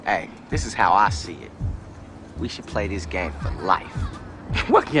Hey, this is how I see it. We should play this game for life.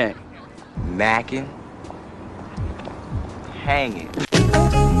 What game? Macking. Hanging.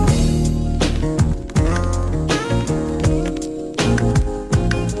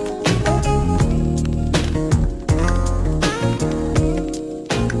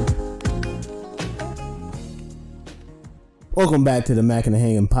 Welcome back to the Mac and the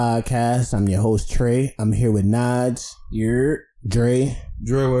Hanging podcast. I'm your host, Trey. I'm here with Naj, Dre,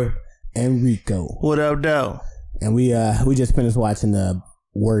 and Rico. What up, though? And we just finished watching the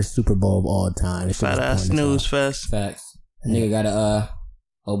worst Super Bowl of all time. Fat ass snooze fest. Facts. Nigga got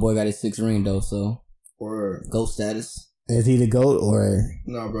old boy got his 6th ring though, so GOAT status. Is he the GOAT or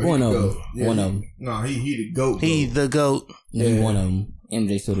no, bro? One of them. Yeah, One of them. No, he the GOAT. He the GOAT. He one of them.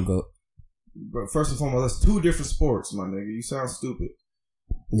 MJ still the GOAT. But first and foremost, that's two different sports, my nigga. You sound stupid.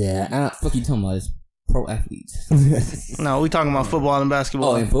 yeah? Fuck you talking about? It's pro athletes. No, we talking about football and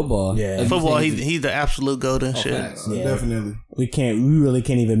basketball. Oh, in football. Yeah. Like, Football, he's the absolute GOAT and shit. facts. Yeah. Definitely. We really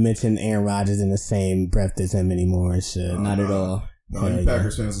can't even mention Aaron Rodgers in the same breath as him anymore and shit. Not at all. No, Hell you yeah.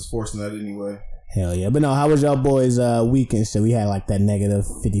 Packers fans is forcing that anyway. Hell yeah. But no, how was y'all boys' week and shit? We had like that negative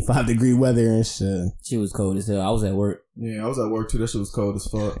 55 degree weather and shit. She was cold as hell. I was at work. Yeah, I was at work too. That shit was cold as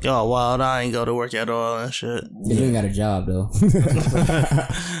fuck. Y'all wild. I ain't go to work at all and shit. You ain't got a job though.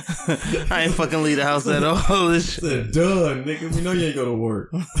 I ain't fucking leave the house at all. This shit. Said, duh, nigga. We know you ain't go to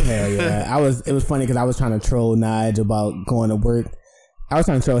work. Hell yeah. It was funny because I was trying to troll Nige about going to work. I was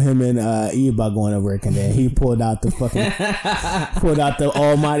trying to troll him and Eve about going to work, and then he pulled out the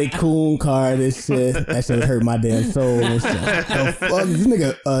Almighty Coon card and shit. That shit hurt my damn soul and shit. The fuck, this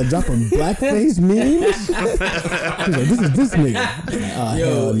nigga dropping blackface memes? He's like, this is this nigga. Like, oh,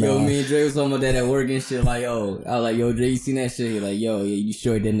 hell no. Me and Dre was talking about that at work and shit. Like, yo, I was like, yo, Dre, you seen that shit? He like, yo, yeah, you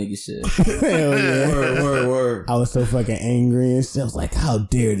short that nigga shit. Hell yeah. Word. I was so fucking angry and shit. I was like, how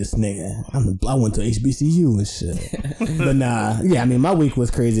dare this nigga? I went to HBCU and shit. But nah, yeah, I mean, my week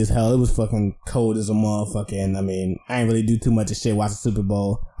was crazy as hell. It was fucking cold as a motherfucker. And I mean, I ain't really do too much of shit watch the Super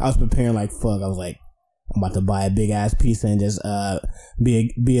Bowl. I was preparing like fuck. I was like, I'm about to buy a big ass pizza and just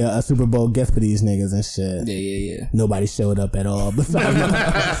be a Super Bowl guest for these niggas and shit. Yeah. Nobody showed up at all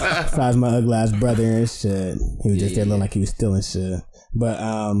besides my ugly ass brother and shit. He was just there looking like he was stealing shit. But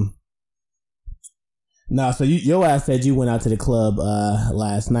no, so your ass said you went out to the club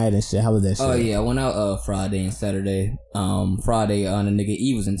last night and shit. How was that shit? Oh yeah, I went out Friday and Saturday. Friday, the nigga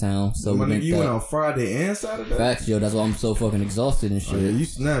E was in town, so My we nigga, you went out Friday and Saturday? Facts, yo. That's why I'm so fucking exhausted and shit. Oh, yeah, you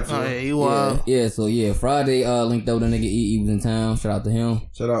snapped, yo. Oh, yeah, you wild. Yeah, so Friday, linked up with the nigga E. E was in town. Shout out to him.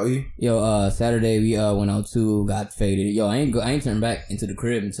 Shout out, E. Yo, Saturday we went out too, got faded. Yo, I ain't turned back into the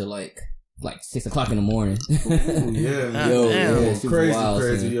crib until like 6 o'clock in the morning. Ooh, yeah, man. Yo, damn. yeah, shit was Crazy, wild,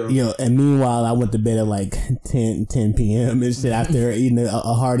 son. yo. Yo, and meanwhile, I went to bed at like 10 p.m. and shit after eating a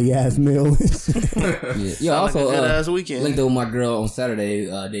hearty ass meal. Yeah. Yo, Sound also like a good ass weekend. linked up with my girl on Saturday.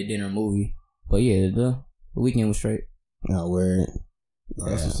 Did dinner and movie. But yeah, the weekend was straight. No word.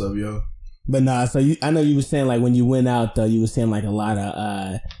 That's what's up, yo. But nah, so I know you were saying like when you went out though, you were saying like a lot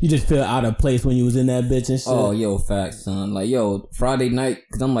of you just feel out of place when you was in that bitch and shit. Oh, yo, facts, son. Like, yo, Friday night,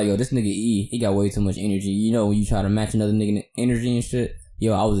 cause I'm like, yo, this nigga E, he got way too much energy. You know, when you try to match another nigga energy and shit.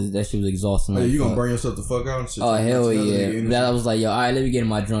 Yo, that shit was exhausting. Oh, like, you gonna fuck. burn yourself the fuck out and shit. Oh, hell That's another yeah. nigga That I was like, yo, alright, let me get in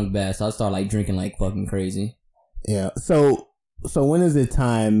my drunk bath. So I started like drinking like fucking crazy. Yeah. So when is it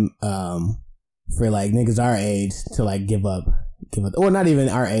time for like niggas our age to like give up, or not even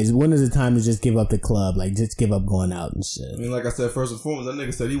our age? When is it time to just give up the club? Like just give up going out and shit. I mean, like I said, first and foremost, that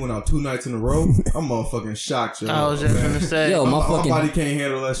nigga said he went out 2 nights in a row. I'm motherfucking shocked, yo. I was just gonna say. Yo, My fucking body can't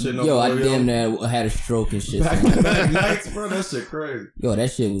handle that shit no yo, more, I damn near had a stroke and shit. Back nights, bro, that shit crazy. Yo,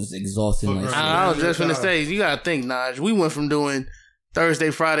 that shit was exhausting. Like, Fuck shit. I was just gonna say, you gotta think, Naj. We went from doing Thursday,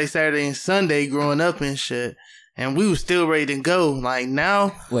 Friday, Saturday, and Sunday growing up and shit, and we was still ready to go. Like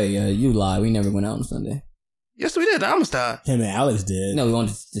now, Wait, you lie. We never went out on Sunday. yes, we did the Amistad. Him and Alex did. No, we went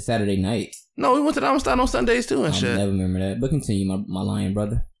to Saturday night. No, we went to the Amistad on Sundays too and I shit. never remember that. But continue, my lying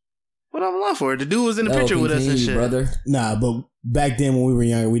brother. What I'm lying for? The dude was in the No, picture with us and continue, shit. brother. Nah, but back then when we were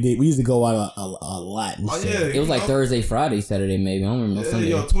younger, we used to go out a lot and Oh, shit. yeah. It was like Thursday, Friday, Saturday, maybe. I don't remember Yeah, Sunday.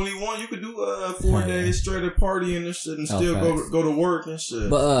 yo, 21, you could do 4 days straight of partying and shit and still facts. go to work and shit.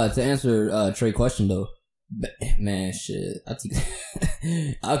 But to answer Trey's question though, man, shit,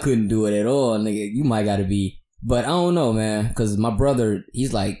 I couldn't do it at all, nigga. You might gotta be, but I don't know, man, cause my brother,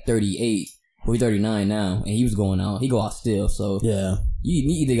 he's like 38. We're 39 now, and he was going out. He go out still, so Yeah. you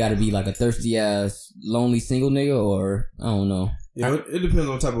either gotta be like a thirsty ass, lonely single nigga, or I don't know. Yeah, it depends on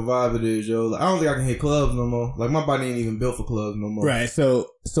what type of vibe it is, yo. Like, I don't think I can hit clubs no more. Like, my body ain't even built for clubs no more. Right. So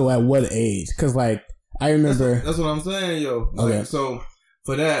at what age? Cause like, I remember. That's what I'm saying, yo. Like, Okay. so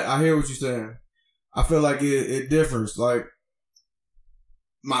for that, I hear what you're saying. I feel like it differs. Like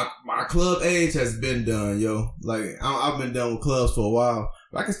my club age has been done, yo. Like I've been done with clubs for a while.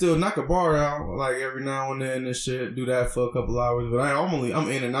 But I can still knock a bar out like every now and then and shit. Do that for a couple hours, but I'm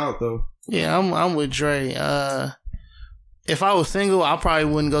in and out though. Yeah, I'm with Dre. If I was single, I probably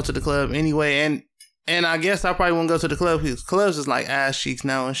wouldn't go to the club anyway, and I guess I probably wouldn't go to the club because clubs is like ass cheeks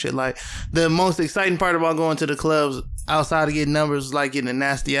now and shit. Like the most exciting part about going to the clubs outside of getting numbers is like getting a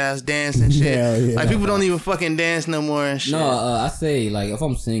nasty ass dance and shit. Yeah. Like people don't even fucking dance no more and shit. No, I say like if I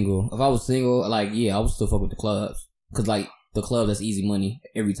was single, like yeah, I would still fuck with the clubs because like the club that's easy money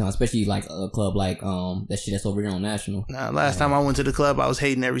every time, especially like a club like that shit that's over here on National. Nah, last time I went to the club, I was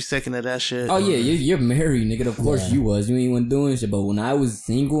hating every second of that shit. Oh yeah, you're married, nigga. Of course you was. You ain't even doing shit. But when I was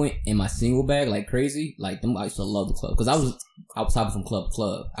single in my single bag like crazy, like them, I used to love the club because I was hopping from club to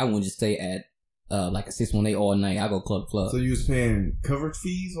club. I wouldn't just stay at like a 618 all night. I go club to club. So you was paying coverage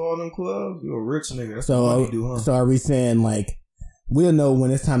fees for all them clubs? You a rich nigga. That's what you do, huh? So are we saying like we'll know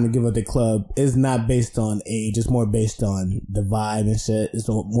when it's time to give up the club? It's not based on age. It's more based on the vibe and shit. It's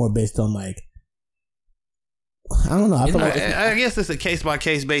more based on like I don't know. I guess it's a case by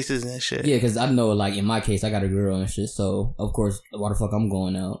case basis and shit. Yeah, because I know like in my case I got a girl and shit. So of course why the fuck I'm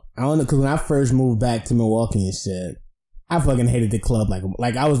going out? I don't know because when I first moved back to Milwaukee and shit, I fucking hated the club.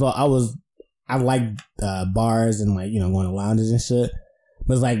 Like I liked bars and like going to lounges and shit.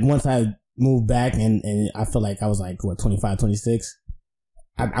 But it's like once I moved back and I feel like I was like 25, 26.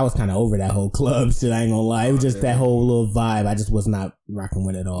 I was kind of over that whole club shit. I ain't gonna lie. It was just that whole little vibe. I just was not rocking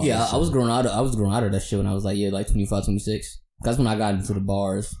with it all. Yeah, I was growing out of that shit when I was like 25, 26. That's when I got into the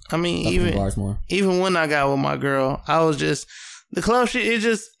bars. I mean, even when I got with my girl, I was just the club shit.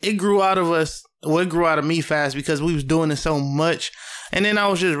 It grew out of us. Well, it grew out of me fast because we was doing it so much. And then I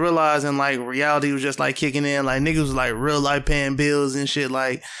was just realizing like reality was just like kicking in. Like niggas was like real life paying bills and shit.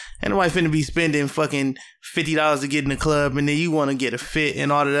 Like ain't nobody finna be spending fucking $50 to get in the club and then you want to get a fit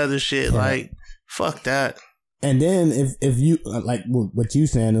and all that other shit. Yeah. Like fuck that. And then if you like what you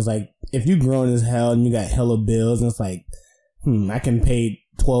saying is like if you grown as hell and you got hella bills and it's like I can pay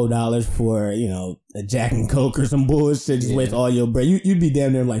 $12 for a Jack and Coke or some bullshit. Just waste all your bread. You'd be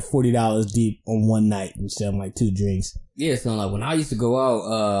damn near like $40 deep on one night and shit. Like 2 drinks. Yeah, so like when I used to go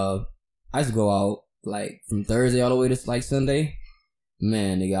out, like from Thursday all the way to like Sunday.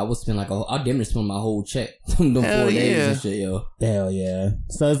 Man, nigga, I would spend like I damn near spend my whole check them 4 days and shit, yo. Hell yeah.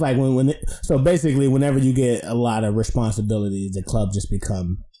 So it's like so basically whenever you get a lot of responsibilities, the club just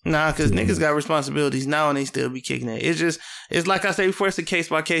become. Nah, because niggas got responsibilities now and they still be kicking it. It's like I said before, it's a case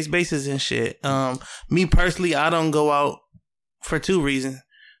by case basis and shit. Me personally, I don't go out for 2 reasons.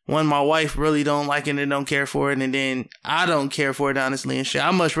 One, my wife really don't like it and don't care for it, and then I don't care for it honestly and shit.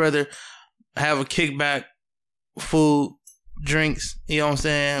 I much rather have a kickback, food, drinks, you know what I'm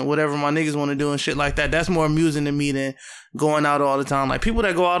saying? Whatever my niggas want to do and shit like that. That's more amusing to me than going out all the time. Like people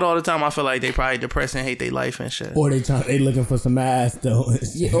that go out all the time, I feel like they probably depressed and hate their life and shit. Or they looking for some ass though.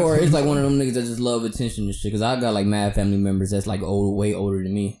 Yeah, or it's like one of them niggas that just love attention and shit. Cause I got like mad family members that's like way older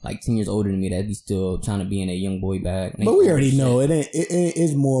than me, like 10 years older than me, that be still trying to be in a young boy bag. But we already know it ain't.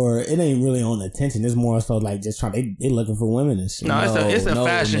 It ain't really on attention. It's more so like just trying. They looking for women and shit. No, it's a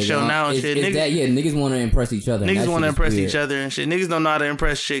fashion show now and shit. Niggas want to impress each other. Niggas want to impress each other and shit. Niggas don't know how to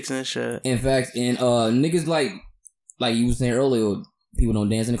impress chicks and shit. In fact, and niggas like you was saying earlier, people don't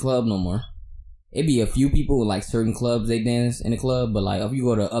dance in the club no more. It be a few people with like certain clubs they dance in the club, but like if you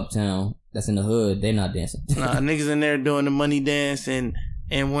go to Uptown that's in the hood, they not dancing. Nah, niggas in there doing the money dance and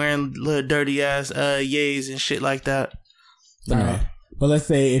wearing little dirty ass yays and shit like that. But all right. But let's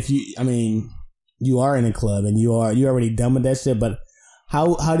say if you are in a club and you already done with that shit, but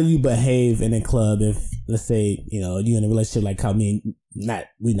how do you behave in a club if, let's say, you in a relationship like how we not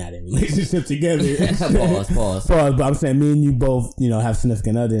in a relationship together. Pause. But I'm saying me and you both, have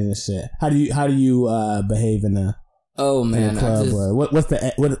significant others and shit. How do you behave in a club? Or what's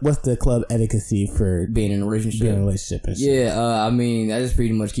the club etiquette for being in a relationship? And shit? Yeah, I just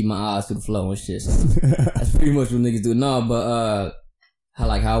pretty much keep my eyes to the flow and shit. So that's pretty much what niggas do. No, but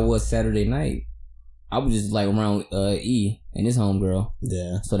how it was Saturday night. I was just like around E and his homegirl.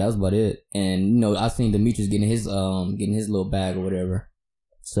 Yeah. So that was about it. And I seen Demetrius getting his little bag or whatever.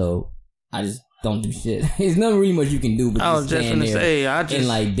 So I just don't do shit. There's nothing really much you can do but just stand there and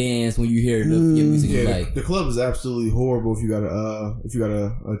like dance when you hear your music. Yeah, the club is absolutely horrible if you got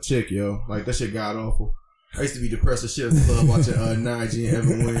a chick, yo. Like that shit god awful. I used to be depressed as shit at the club watching Nige and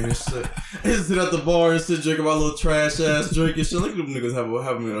Evan Wayne and shit. I used to sit at the bar and sit drinking my little trash ass drink and shit. Look at them niggas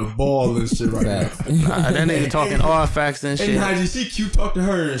having a ball and shit right now. That nigga talking all facts and shit. And Nige, she cute talk to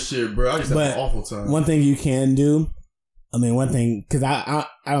her and shit, bro. I just have an awful time. One thing you can do I mean, one thing, because I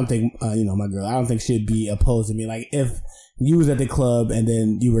don't think, my girl, I don't think she'd be opposed to me. Like, if you was at the club and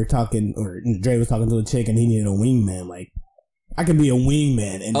then you were talking, or Dre was talking to a chick and he needed a wingman, like, I can be a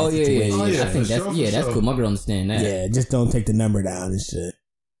wingman in that situation. Oh, yeah, I think for that's sure. cool. My girl understand that. Yeah, just don't take the number down and shit.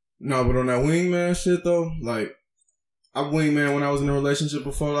 No, but on that wingman shit though, like I wingman when I was in a relationship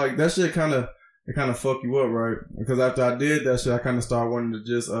before, like that shit kind of fuck you up, right? Because after I did that shit, I kind of started wanting to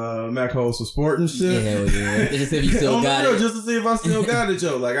just Mac hoes for sport and shit. Yeah, hell yeah. Just if you still got it. Just to see if I still got it,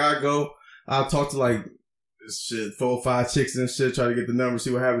 yo. Like I'll talk to like shit 4 or 5 chicks and shit, try to get the number,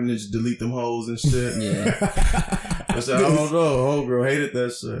 see what happened, and just delete them hoes and shit. Yeah. I said, I don't know. Whole girl hated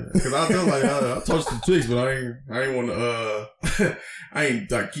that shit. Cause I felt like I talked to the chicks, but I ain't want to. I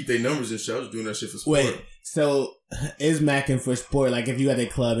ain't like keep their numbers and shit. I was doing that shit for sport. Wait, so is macking for sport? Like, if you at the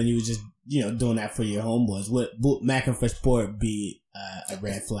club and you was just doing that for your homeboys, would macking for sport be a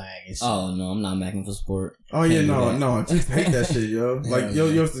red flag? And shit? Oh no, I'm not macking for sport. Oh yeah, Can't do that. no, chicks hate that shit, yo. Like Hell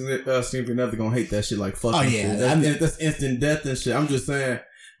your significant other gonna hate that shit like fucking. Oh, yeah. shit. That's instant death and shit. I'm just saying.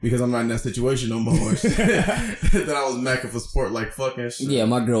 Because I'm not in that situation no more. That I was macking for sport like fucking shit. Yeah,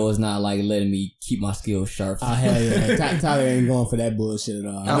 my girl is not like letting me keep my skills sharp. Oh, hell yeah. Tyler ain't going for that bullshit at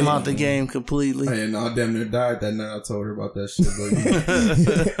all. I'm out the game completely. Hey, no, I damn near died that night. I told her about that shit. But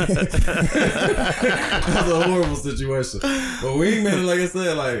that was a horrible situation. But wingman, like I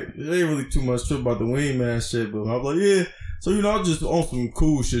said, like it ain't really too much trip about the wingman shit. But I was like, yeah. So I was just on some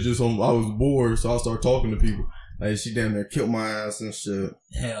cool shit. I was bored, so I started talking to people. Like, she damn near killed my ass and shit.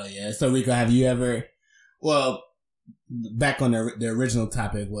 Hell yeah. So, Rico, have you ever... Well, back on the original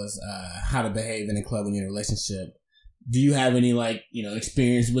topic was how to behave in a club when you're in a relationship. Do you have any, like,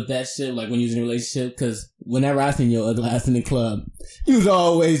 experience with that shit? Like, when you was in a relationship? Because whenever I seen your ugly ass in the club, you was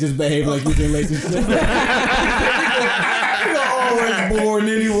always just behaving like you was in a relationship. Always bored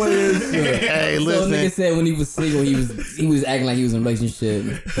anyway. Hey, So listen. nigga said when he was single, he was acting like he was in a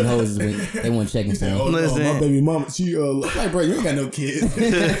relationship. The hoes they weren't checking for him. Listen. My baby mama, she like, bro, you ain't got no kids.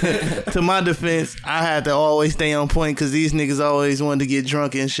 To my defense, I had to always stay on point because these niggas always wanted to get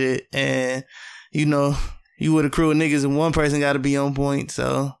drunk and shit. And, you with a crew of niggas and one person got to be on point.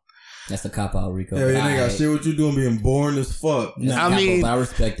 So, That's the cop out, Rico. Yeah, But nigga, I see what you doing being boring as fuck. That's I a cop-out, mean- but I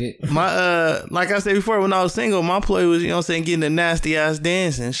respect it. my, like I said before, when I was single, my play was, getting the nasty ass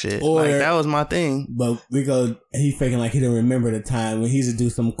dance and shit. Or- Like, that was my thing. But Rico, he faking like he didn't remember the time when he used to do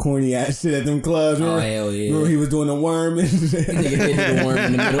some corny ass shit at them clubs. Oh, Remember, hell yeah. remember he was doing the worm and shit? Nigga did the worm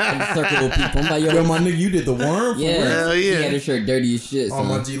in the middle of the circle of people. I'm like, Yo, my nigga, you did the worm? For yeah, real? Hell yeah. He had his shirt dirty as shit. Oh, Son.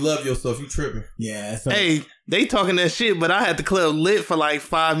 my G, love yourself. You tripping. Yeah. So, Hey, they talking that shit, but I had the club lit for like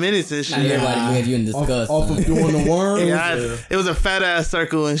 5 minutes and Not shit. everybody look at you and discuss. Off son. of doing the worm? It was a fat ass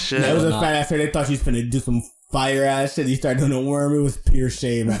circle and shit. it was a nah. fat ass. They thought she was finna do some fire ass shit. He started doing the worm. It was pure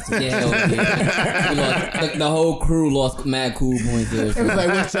shame. After. Yeah, hell yeah. We lost, the whole crew lost mad cool points there. It was like,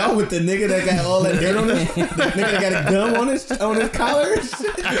 what's up with the nigga that got all that dirt on his, the nigga that got a gum on his collar and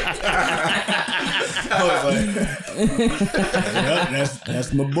shit? I was like, yep,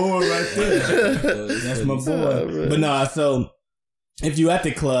 that's my boy right there. That's my boy. But no, so if you at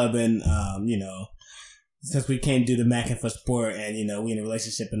the club and since we can't do the macking for sport and we in a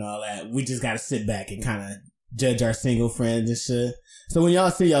relationship and all that, we just gotta sit back and kind of judge our single friends and shit. So when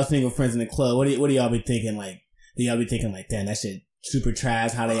y'all see y'all single friends in the club, what do y'all be thinking? Like, do y'all be thinking like, damn, that shit super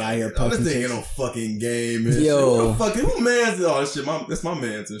trash? How they out here Oh, this posting thing ain't chicks? no fucking game. And Yo. shit. Who man's it? Oh, this shit, that's my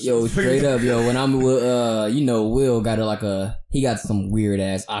man's and shit. Yo, straight up, yo. When I'm with, Will got he got some weird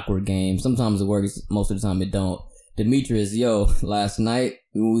ass awkward game. Sometimes it works, most of the time it don't. Demetrius, last night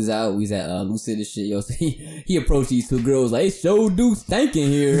we was at Lucid and shit, so he approached these two girls like, "Hey, show dude stinking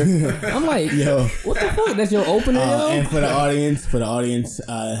here." I'm like, Yo. what the fuck? That's your opener, yo? And for the audience,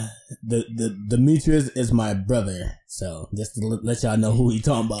 the Demetrius is my brother. So just to let y'all know who he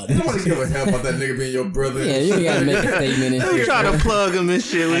talking about. Nobody give a hell about that nigga being your brother. Yeah, you ain't gotta make a statement and You shit. try to plug him and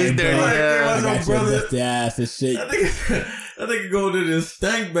shit with his Hey, dirty bro. ass. I got brother. your dusty ass and shit. That nigga go to this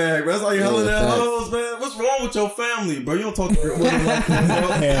stank bag, bro. That's how you hollering at facts. hoes, man. What's wrong with your family, bro? You don't talk to women like that, bro.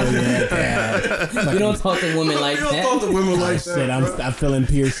 Hell yeah, God. You don't talk to women like You don't talk that. to women like Shit, that, bro. I'm feeling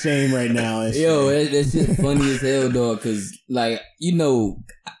pure shame right now. And shit. Yo, that shit funny as hell, dog. Cause like,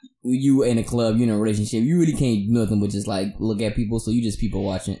 you in a club, you in a relationship, you really can't do nothing but just like look at people. So you just people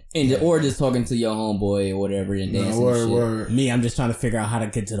watching, or just talking to your homeboy or whatever and dancing. and shit. Word. Me, I'm just trying to figure out how to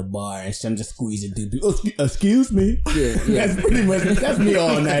get to the bar and shit. I'm just squeezing dude. Oh, excuse me. Yeah. That's pretty much that's me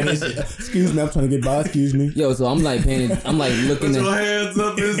all night. And shit. Excuse me, I'm trying to get by. Excuse me. Yo, so I'm like looking Put your at, hands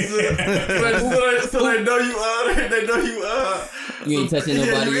up and shit. so they know you are. They know you are. you ain't touching Yeah,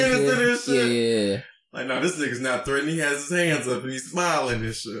 nobody you and innocent and shit. shit. Yeah. Like, no, this nigga's not threatening. He has his hands up and he's smiling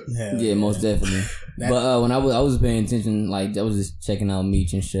and shit. Yeah, most definitely. But when I was paying attention, like I was just checking out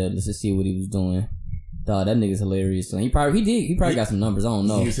Meech and shit, just to see what he was doing. Dog, that nigga's hilarious. So he probably got some numbers. I don't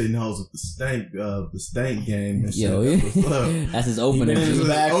know. He said he knows with the stank game and shit. Yo, that's his opener. He been in his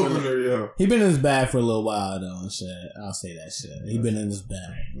bag yo. He been in his bag for a little while though and shit. I'll say that shit. He been in his bag.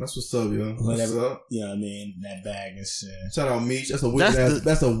 That's what's up, yo. Whatever. What's up? You know what I mean? That bag and shit. Shout out Meech.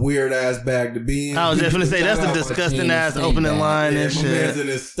 That's a weird ass bag to be in. I was just gonna say that's a disgusting ass opening line and My man's shit. in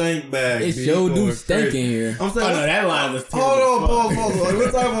his stank bag. It sure do stink in here. I'm saying, Oh no, that line was terrible. hold on, pause.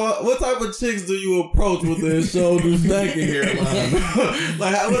 Like, what type of chicks do you approach with this show do stank in here line?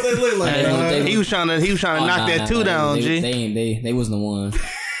 Like, what they look like? Hey, he was trying to knock that two down, G. They wasn't the ones.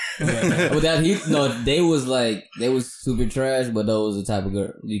 They was super trash, but those the type of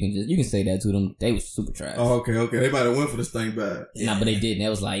girl you can say that to them. They was super trash. Oh, okay. They might have went for the stank bag. Nah, but they didn't. That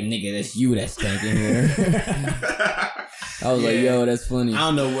was like, nigga, that's you that stank in here. I was like, yo, that's funny. I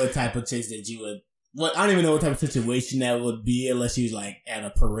don't know what type of chicks that you would. What I don't even know what type of situation that would be unless you was like at a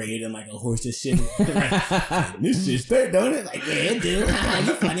parade and like a horse and shit. This shit stink, don't it? Like, yeah, dude,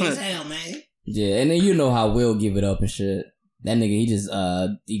 you funny as hell, man. Yeah, and then you know how Will give it up and shit. That nigga,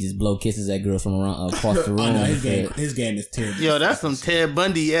 he just blow kisses at girls from across the room. Oh no, his game is terrible. Yo, that's some Ted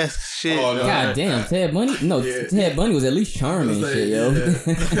Bundy-esque shit. Oh, no. God damn, Ted Bundy? No, Yeah. Ted Bundy was at least charming and shit, yo.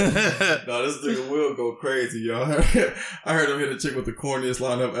 No, this nigga will go crazy, yo. I heard him hit a chick with the corniest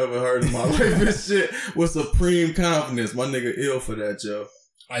line I've ever heard in my life and shit with supreme confidence. My nigga ill for that, yo.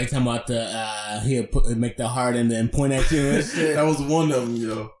 Are you talking about he'll make the heart and then point at you and shit? That was one of them,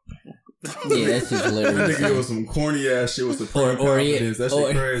 yo. Yeah, that shit's That hilarious. nigga was some corny ass shit with supreme Or he- confidence. That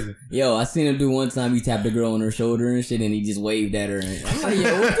shit crazy. Yo, I seen him do one time. He tapped a girl on her shoulder and shit, and he just waved at her. And I'm like,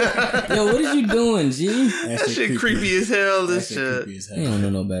 yo, what is you doing, G? That shit creepy as hell. That This shit shit. creepy as You hell. don't know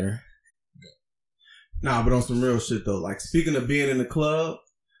no better. Nah, but on some real shit though. Like, speaking of being in the club,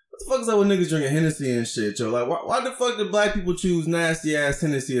 what the fuck is up with niggas drinking Hennessy and shit, yo? Like, why the fuck did black people choose nasty ass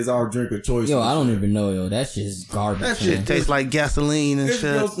Hennessy as our drink of choice? Yo, and I don't shit? even know, yo. That shit's garbage. That shit man. tastes like gasoline and shit.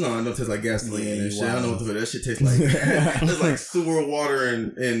 No, it don't taste like gasoline Yeah, and shit. wow. I don't know what the fuck that shit tastes like. It's like sewer water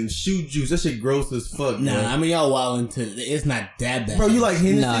and shoe juice. That shit gross as fuck. Nah, bro. I mean y'all wild into it's not that bad. Bro, you like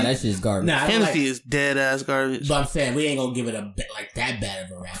Hennessy? Nah, that shit's garbage. Nah, I don't Hennessy like, is dead ass garbage. but I'm saying we ain't gonna give it a bit like that bad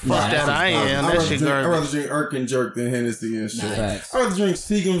of a rap. Fuck Nah, that, I am. That shit I'd garbage. rather drink Irk and Jerk than Hennessy and shit. Nah. Facts. I'd rather drink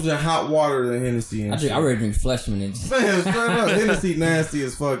Seagram's and hot water than Hennessy and shit. I rather drink Fleshman and Man, straight up, Hennessy nasty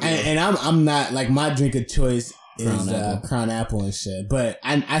as fuck. yo. And I'm not like my drink of choice is Crown Apple. Crown Apple and shit. But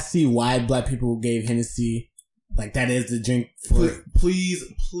I see why black people gave Hennessy like that is the drink for.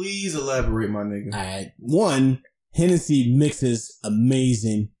 Please elaborate, my nigga. Alright, one Hennessy mixes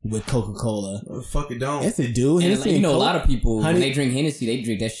amazing with Coca-Cola. Fuck it, don't. Yes, it do. And Hennessy like, you know, a Coke- lot of people Honey- when they drink Hennessy, they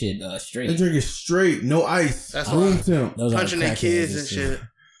drink that shit They straight. drink it straight, no ice, That's room why. temp. those are Punching their crackheads kids and shit.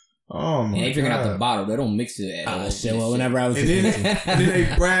 Oh my And they drink it out the God. bottle. They don't mix it at all. Oh shit! Well, whenever I was And then, drinking, and then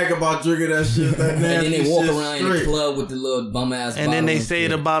they brag about drinking that shit. That And then nasty they walk shit around in the straight. club with the little bum ass. And then they say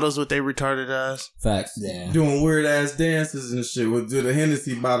the bottles with their retarded ass. facts. yeah. Doing weird ass dances and shit with the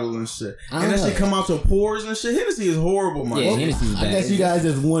Hennessy bottle and shit. I And that don't shit know. come out your pores and shit. Hennessy is horrible, man. Yeah, Hennessy's bad. I guess you guys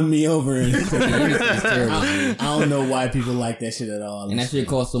just won me over, and Hennessy's terrible. I don't know why people like that shit at all. And that shit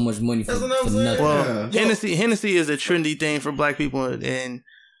costs so much money for, That's what I'm for saying. nothing. Well, Yeah. Hennessy is a trendy thing for black people, and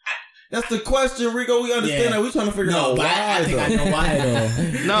That's the question, Rico. We understand Yeah. that. We trying to figure No, out but why. I think I though. know why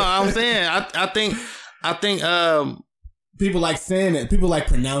though. no, I'm saying I think People like saying it. People like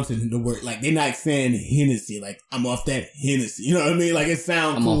pronouncing the word. Like they're not saying Hennessy. Like I'm off that Hennessy. You know what I mean? Like it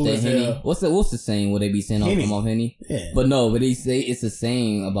sounds I'm cool off that as Henny. hell. What's the saying? What they be saying? Henny. I'm off Henny. Yeah. But no, but they say it's a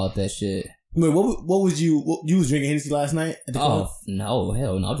saying about that shit. Wait, what was you was drinking Hennessy last night at the Oh club? no,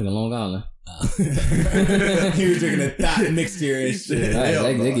 hell no! I'm drinking Long Island. He was drinking a thought mixture and shit. Right, Hell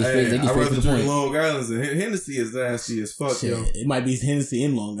they no. get straight- they get I'd straight to rather the drink point. Long Island's and Hennessy is nasty as fuck, Shit, yo. it might be Hennessy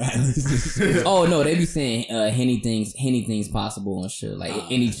in Long Island. Oh no, they be saying Henny things possible and shit. Like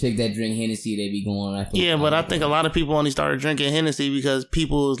any chick that drink Hennessy, they be going after. yeah, but I think a lot of people only started drinking Hennessy because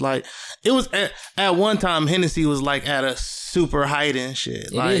people was like, it was at one time Hennessy was like at a super height and shit.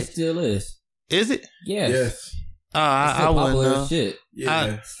 it Like, is, still is. is it? Yes. Yes. It's I still wouldn't popular know. as shit.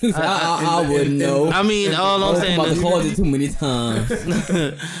 Yeah. I wouldn't know. I mean, all I'm I'm saying about to is, call it too many times.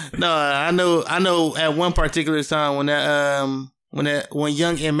 no, I know. At one particular time when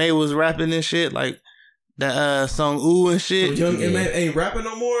Young M.A. was rapping and shit, like that song "Ooh" and So shit. Young M.A. ain't rapping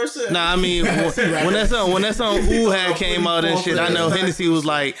no more or shit? Nah, I mean when that song "Ooh" had came out and shit, I know Hennessy was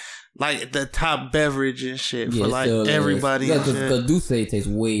like like the top beverage and shit Yeah, for like still is. everybody. Yeah, and shit. because Douce tastes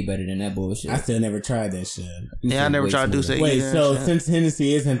way better than that bullshit. I still never tried that shit. Yeah, I never tried Douce. Wait, either, so and shit. since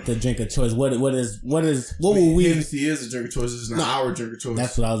Hennessy isn't the drink of choice, what will we? Hennessy is a drink of choice. It's not our drink of choice.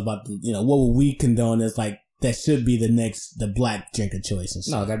 That's what I was about to. What would we condone as like that should be the black drink of choice and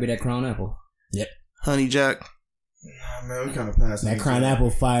shit. No, it gotta be that Crown Apple. Honey Jack. Nah, man, we kind of passed That Crown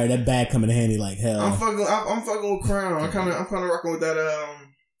Apple fire, that bag coming in handy like hell. I'm fucking with Crown. I'm kind of rocking with that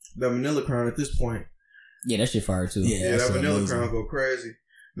vanilla Crown at this point. Yeah, that shit fire too. Yeah, that that's vanilla amazing. Crown go crazy.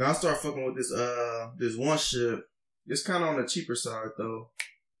 Now I start fucking with this one shit. It's kind of on the cheaper side though.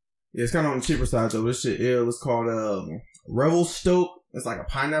 Yeah, it's kind of on the cheaper side though. This shit ill. It's called Revel Stoke. It's like a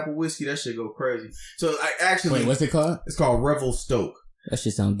pineapple whiskey. That shit go crazy. So I actually Wait, what's it called? It's called Revel Stoke. That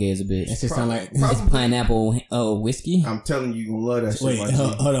shit sound gay as a bitch. That shit sound like. It's pineapple whiskey. I'm telling you, you gonna love that shit. Wait, my G.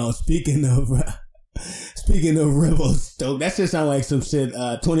 hold on. Speaking of Rebel Stoke, that shit sound like some shit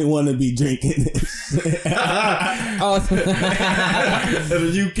 21 to be drinking. Oh,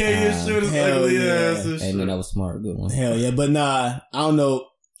 the UK and shit is hell ugly yeah. ass and hey shit. man, that was smart. Good one. Hell yeah, but nah, I don't know.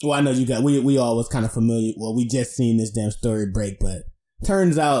 Well, I know you got. We all was kind of familiar. Well, we just seen this damn story break, but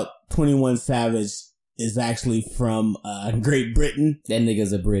turns out 21 Savage is actually from Great Britain. That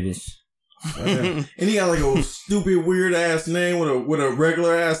nigga's a British. And he got like a stupid weird ass name with a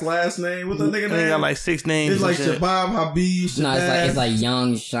regular ass last name. What's that nigga They name? got like 6 names. It's like and shit. Shabab Habib. No, Shabazz, it's like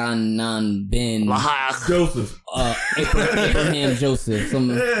Yang Shanan bin Lahaq. Joseph. Abraham Joseph.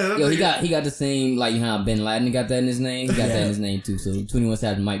 Yeah, Yo, he got the same, like, you know how Bin Laden got that in his name. He got that in his name too. So 21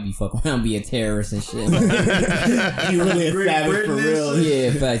 Savage might be fucking around, be a terrorist and shit. He really a Great savage for Britain real. is- Yeah,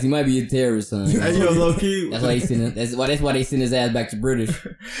 in fact, he might be a terrorist, son. Hey, yo, low key. That's why they send his ass back to British.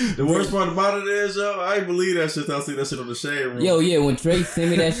 The worst part about it is, yo, I ain't believe that shit till I see that shit on the Shade Room. Yo, yeah, when Trey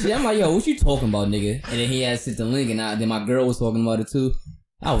sent me that shit, I'm like, yo, what you talking about, nigga? And then he had sent the link, and then my girl was talking about it too.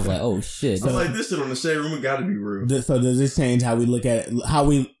 I was like, oh shit. I'm like, this shit on the Shade Room, it gotta be real. So does this change how we look at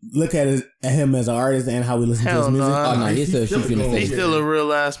him as an artist and how we listen Hell to his music? no. Oh no, He's he'll still still shoot you in the going. face. He's still a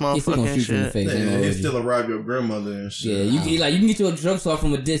real ass He's still gonna motherfucking shoot you in the shit. face. Yeah, ain't no he way. still rob your grandmother and shit. Yeah, you can get you a drugs off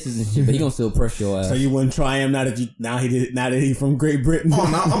from a distance and shit, but he gonna still press your ass. So you wouldn't try him now that he from Great Britain? Oh,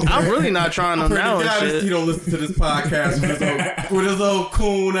 no, I'm really not trying I'm him now pretty and glad shit. he don't listen to this podcast with his old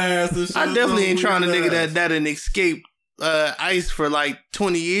coon ass and shit. I definitely ain't trying to His nigga old that didn't escape ICE for like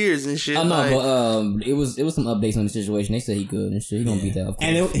 20 years and shit. I know, like, but it was some updates on the situation. They said he good and shit. He gonna beat that. Of course.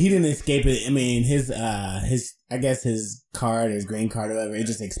 And he didn't escape it. I mean, his I guess his card, his green card or whatever, it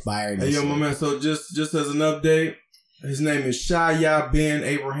just expired. and Hey, yo, shit. my man, so just as an update, his name is Shaya bin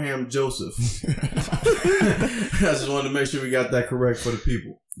Abraham Joseph. I just wanted to make sure we got that correct for the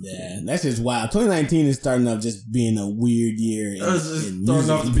people. Yeah, that's just wild. 2019 is starting off just being a weird year. It's just starting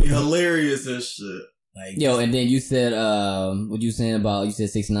off to be hilarious and shit. Like, Yo, and then you said, what you saying about, you said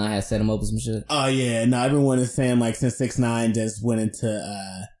 6ix9ine had set him up with some shit? oh yeah, no, everyone is saying like since 6ix9ine just went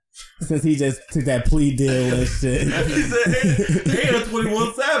into since he just took that plea deal and shit. He said, hey,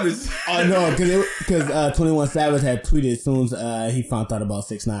 21 Savage. Oh no, because 21 Savage had tweeted as soon as he found out about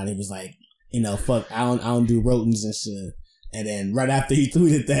 6ix9ine, he was like, fuck, I don't do rodents and shit. And then right after he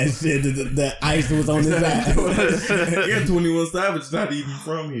tweeted that shit, the ice was on his ass. Yeah, 21 Savage not even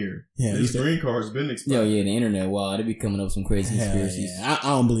from here. Yeah, His he said- green card's been Yo, expired. yeah, the internet, wow, they be coming up with some crazy Hell conspiracies. yeah. I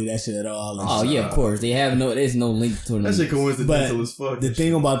don't believe that shit at all. and Oh shit. yeah, of course. There's no link to them. That shit coincidental But as fuck. The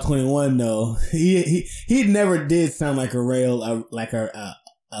thing about 21 though, he never did sound like a regular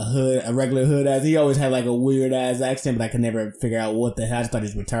hood ass. He always had like a weird ass accent, but I could never figure out what the hell. I just thought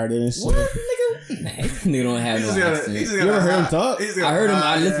he was retarded and shit. What, nigga? Nah, this nigga don't have He no just got accent. You ever heard him talk? I heard him.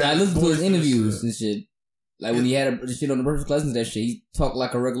 I listened to his interviews and shit. Like when he had the shit on the Breakfast Club and that shit, he talked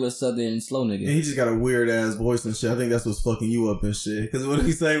like a regular Southern slow nigga. And he just got a weird ass voice and shit. I think that's what's fucking you up and shit. Because what did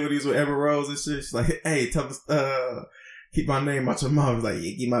he say when he was with Ever Rose and shit? She's like, hey, tell us, keep my name out your mouth. He's like,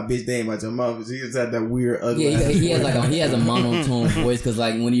 yeah, keep my bitch name out your mouth. He just had that weird, ugly. Yeah, he has a monotone voice because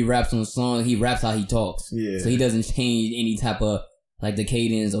like when he raps on a song, he raps how he talks. Yeah. So he doesn't change any type of like the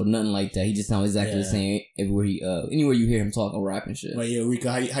cadence or nothing like that. He just sounds exactly the same everywhere anywhere you hear him talk or rap and shit. But yeah, Rico,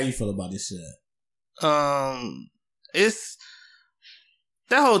 how you feel about this shit? It's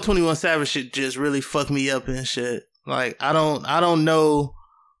that whole 21 Savage shit just really fucked me up and shit. Like I don't know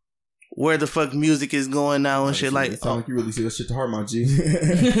where the fuck music is going now and shit. Like, it sound like you really see that shit to heart, my G.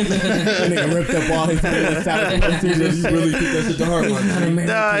 That nigga ripped up all his You really took that shit to heart, my G.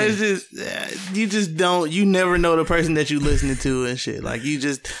 nah, it's just you never know the person that you listening to and shit. Like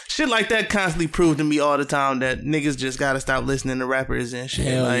shit like that constantly proved to me all the time that niggas just gotta stop listening to rappers and shit.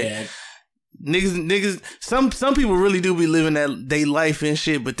 Hell like, yeah. Niggas, some people really do be living that they life and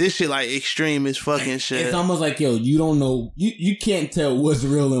shit, but this shit like extreme as fucking shit. It's almost like, yo, you don't know, you can't tell what's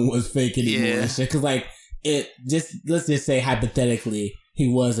real and what's fake anymore and shit. Cause like, let's just say hypothetically, he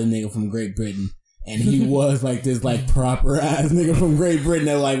was a nigga from Great Britain. And he was like this like proper ass nigga from Great Britain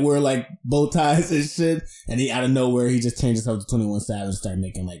that like wore like bow ties and shit. And he out of nowhere, he just changed himself to 21 Savage and started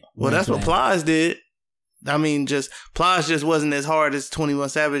making like. Well, that's what Plies did. I mean, Plies just wasn't as hard as 21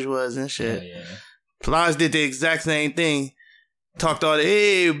 Savage was and shit. Yeah. Plies did the exact same thing. Talked all the,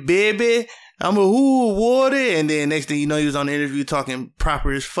 hey, baby, I'm a water. And then next thing you know, he was on the interview talking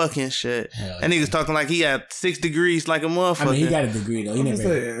proper as fucking shit. And he was talking like he had 6 degrees like a motherfucker. I mean, he got a degree though. I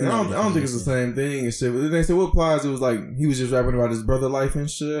don't think it's the same thing and shit. But they said what Plies, it was like he was just rapping about his brother life and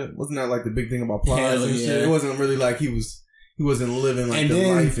shit. Wasn't that like the big thing about Plies and shit? It wasn't really like he wasn't living like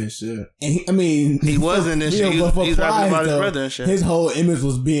life and shit. And he wasn't and shit. He was rapping about his brother and shit. His whole image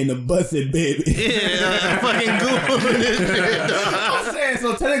was being a busted baby. Yeah, fucking goofing this shit, dog. I'm saying,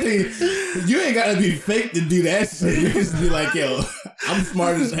 so technically, you ain't gotta be fake to do that shit. You just be like, yo, I'm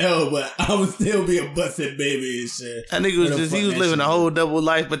smart as hell, but I would still be a busted baby and shit. That nigga was just, he was living a whole double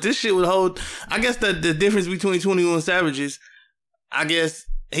life, but this shit would hold, I guess the difference between 21 Savages, I guess,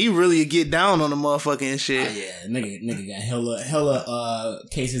 he really get down on the motherfucking shit. Yeah, nigga got hella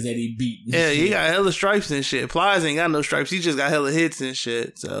cases that he beat. Yeah, he got hella stripes and shit. Plies ain't got no stripes. He just got hella hits and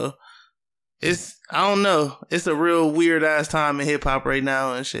shit. So I don't know. It's a real weird ass time in hip hop right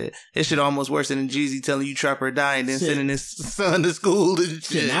now and shit. This shit almost worse than Jeezy telling you trap or die and then sending his son to school and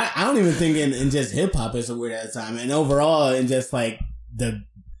shit. I don't even think in just hip hop it's a weird ass time, and overall in just like the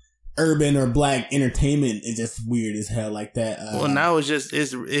urban or black entertainment is just weird as hell like that. Well, now it's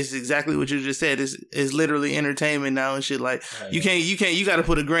exactly what you just said. It's literally entertainment now and shit. Like you got to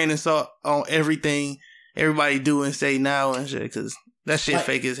put a grain of salt on everything everybody do and say now and shit, because that shit like,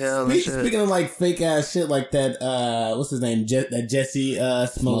 fake as hell and shit. Speaking of like fake ass shit like that, what's his name? That Jesse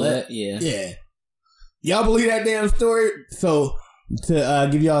Smollett. Yeah. Y'all believe that damn story? So to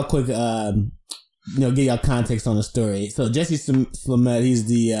give y'all a quick give y'all context on the story. So Jesse Smollett, he's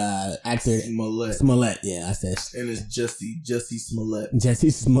the actor. Smollett, yeah, I said. And it's Jesse Smollett. Jesse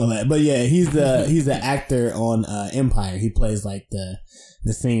Smollett, but yeah, he's the actor on Empire. He plays like the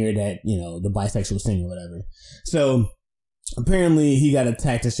singer that the bisexual singer, whatever. So apparently he got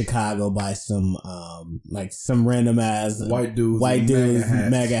attacked in Chicago by some random ass white dudes,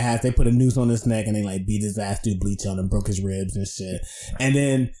 MAGA hats. They put a noose on his neck and they like beat his ass, threw bleach on him, broke his ribs and shit, and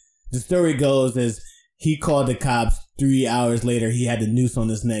then. The story goes is he called the cops 3 hours later. He had the noose on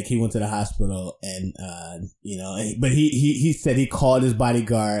his neck. He went to the hospital and, but he said he called his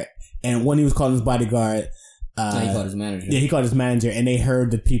bodyguard, and when he was calling his bodyguard, he called his manager. Yeah, he called his manager, and they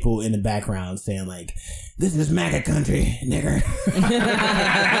heard the people in the background saying like, "This is MAGA country, nigger."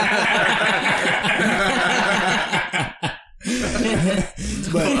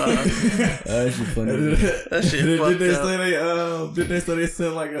 But that shit funny. That shit did they say they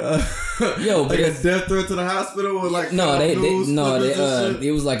sent like a a death threat to the hospital with like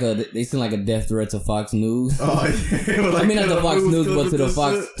it was like they sent like a death threat to Fox News. Oh yeah, like, I mean not to Fox News but to the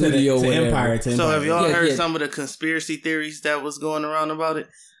Fox studio to Empire. So have y'all heard some of the conspiracy theories that was going around about it?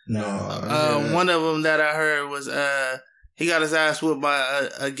 No. One of them that I heard was he got his ass whooped by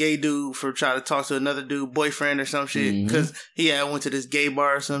a gay dude for trying to talk to another dude, boyfriend or some shit, because he had went to this gay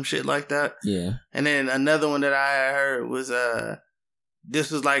bar or some shit like that. Yeah. And then another one that I had heard was this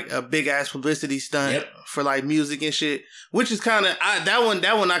was like a big ass publicity stunt for like music and shit, which is kind of that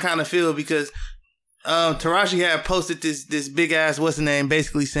one I kind of feel because Taraji had posted this big ass what's the name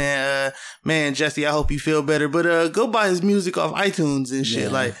basically saying man Jesse, I hope you feel better, but go buy his music off iTunes and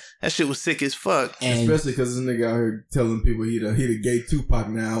shit. Like that shit was sick as fuck, and especially because this nigga out here telling people he the gay Tupac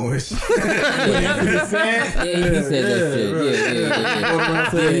now. He said that shit.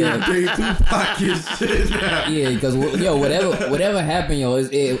 Yeah. Gay Tupac and shit now. Yeah, because whatever happened,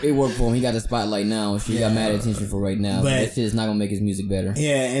 it worked for him. He got the spotlight now. She got mad attention for right now. But that shit is not gonna make his music better.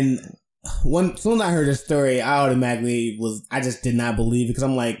 Yeah, and soon I heard the story, I automatically I just did not believe it because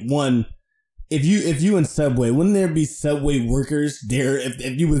I'm like, one, if you in Subway, wouldn't there be Subway workers there?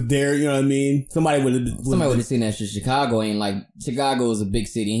 If you was there, you know what I mean? Somebody would have seen that shit. Chicago is a big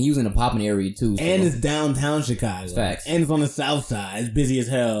city, and he was in a popping area too. So. And it's downtown Chicago. Facts. And it's on the south side. It's busy as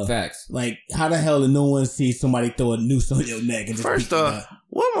hell. Facts. Like, how the hell did no one see somebody throw a noose on your neck and just first off,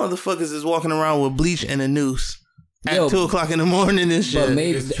 what motherfuckers is walking around with bleach and a noose? At 2:00 in the morning and shit. But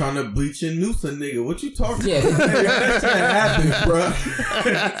maybe it's trying to bleach and noose a nigga. What you talking about? That shit happens,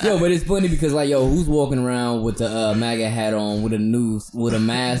 bro. But it's funny because who's walking around with the MAGA hat on, with a noose, with a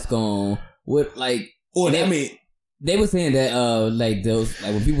mask on, with like, They were saying that like those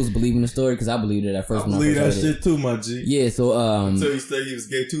like when people was believing the story, because I believed it at first. I believe that shit too, my G. Yeah, so Until you say he was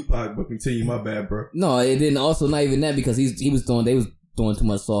gay Tupac, but continue, my bad, bro. no, it didn't. Also, not even that, because they was throwing too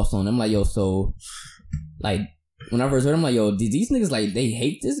much sauce on him. I'm like, yo, so like when I first heard, I'm like, yo, did these niggas like they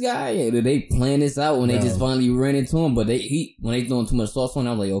hate this guy? Or did they plan this out when they just finally ran into him? But when they throwing too much sauce on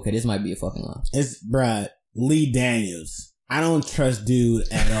him, I'm like, okay, this might be a fucking lie. It's bruh, Lee Daniels. I don't trust dude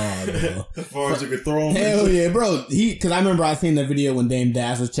at all, bro. As far as you could throw him. Hell yeah, bro. Cause I remember I seen the video when Dame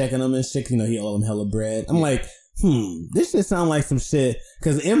Dash was checking him and shit. You know, he owed him hella bread. I'm like, this shit sound like some shit.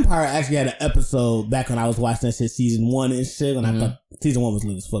 Cause Empire actually had an episode back when I was watching that shit season 1 and shit. And I thought season 1 was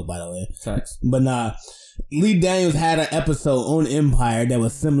lit as fuck, by the way. Facts. But nah, Lee Daniels had an episode on Empire that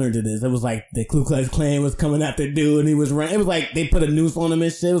was similar to this. It was like the Ku Klux Klan was coming after dude and he was running. It was like they put a noose on him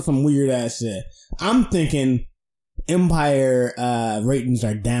and shit. It was some weird ass shit. I'm thinking Empire ratings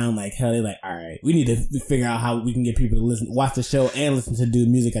are down like hell. They're like, all right, we need to figure out how we can get people to watch the show and listen to dude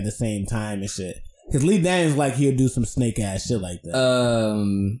music at the same time and shit. Because Lee Daniels like he'll do some snake ass shit like that.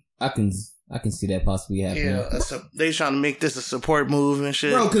 I can see that possibly happening. Yeah, they trying to make this a support move and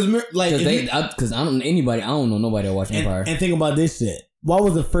shit. Bro, because like, because I don't know nobody that watch Empire. And think about this shit. What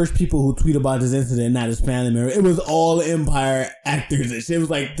was the first people who tweet about this incident, not his family member? It was all Empire actors and shit. It was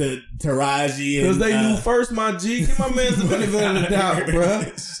like the Taraji. Because they knew first, my G. Give my man the benefit of the doubt,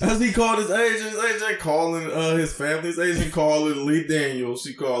 bruh. As he called his agent calling his family's agent calling Lee Daniels.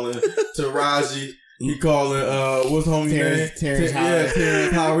 She calling Taraji. He calling, what's homie name? Terrence Howard.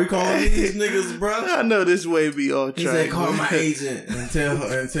 Terrence Howard. We calling these niggas, bruh. I know this way be on track. He said, call my agent and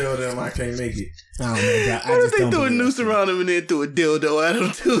tell them I can't make it. I don't know. What if they threw a noose around him and then threw a dildo at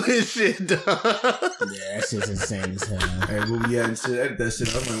him too and shit, dog? Yeah, that shit's insane as hell. Hey, where we at and shit? Edit that shit.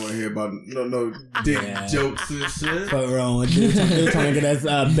 I might want to hear about no dick jokes and shit. What's wrong with dude? They're trying to get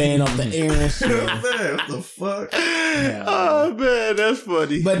that band off the air and shit. Man, what the fuck? Oh man, that's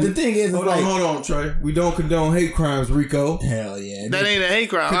funny. But the thing is, hold on, Trey. We don't condone hate crimes, Rico. Hell yeah. That ain't a hate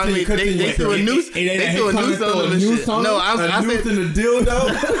crime. Continue, they threw a noose. They threw a noose on him and shit. No, I noose said in the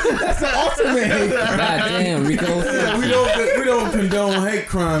dildo. That's the ultimate hate crime. God damn, Rico. Yeah, we don't condone hate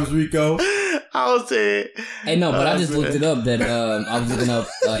crimes, Rico. I was saying. Hey, no, but I just looked it up. That I was looking up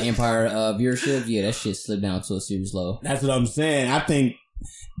Empire viewership. Yeah, that shit slipped down to a serious low. That's what I'm saying. I think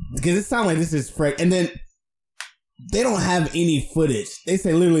because it sounds like this is fresh, and then they don't have any footage. They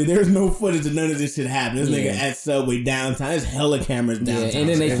say literally there's no footage of none of this shit happening. This nigga at Subway downtown. There's hella cameras downtown. Yeah, and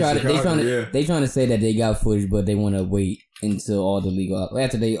then they trying to say that they got footage, but they want to wait until all the legal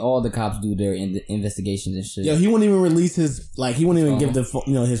after all the cops do their investigations and shit. Yo, he won't even release his he won't even give the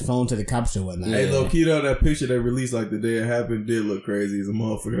his phone to the cops or whatnot. Hey, low key though, that picture they released like the day it happened did look crazy as a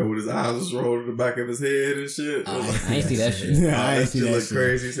motherfucker with his eyes just rolled in the back of his head and shit. I ain't see that shit. Yeah, I ain't see that look shit.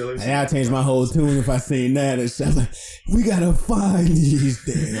 Crazy. So I'll change my whole tune if I seen that and shit. I'm like, we gotta find these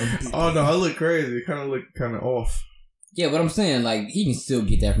damn people. Oh no, it looked crazy. It kind of looked kind of off. Yeah, but I'm saying, like, he can still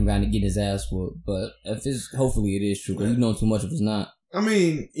get that from guy to get his ass whooped. But if hopefully it is true, because you know too much if it's not. I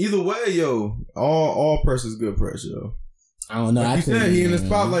mean, either way, yo, all press is good press, yo. I don't know. Like you said, he in the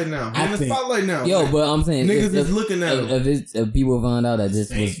spotlight now. He in the spotlight now. Yo, but I'm saying, niggas is looking at him. If people find out that this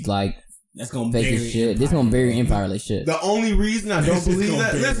was like that's gonna fake as shit, this gonna bury Empire like shit. The only reason I don't believe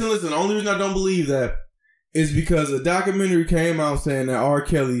that, listen. The only reason I don't believe that is because a documentary came out saying that R.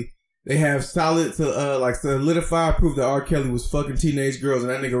 Kelly. They have solidified proof that R. Kelly was fucking teenage girls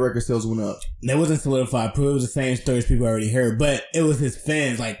and that nigga record sales went up. That wasn't solidified proof. It was the same stories people already heard, but it was his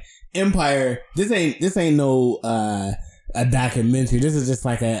fans. Like Empire, this ain't no a documentary. This is just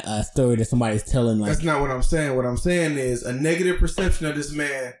like a story that somebody's telling. Like, that's not what I'm saying. What I'm saying is a negative perception of this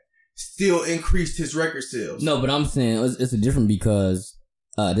man still increased his record sales. No, but I'm saying it's a different because.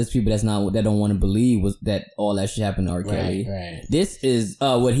 There's people that don't want to believe was that all that shit happened to R. Kelly. Right. This is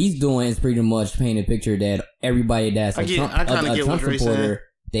what he's doing is pretty much painting a picture that everybody that's a Trump supporter,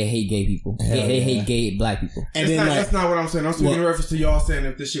 they hate gay people. They hate gay black people. And that's not what I'm saying. I'm speaking in reference to y'all saying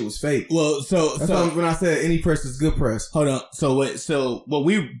if this shit was fake. Well, so when I said any press is good press. Hold on.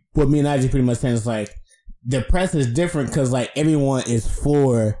 What me and IG pretty much saying is like the press is different because like everyone is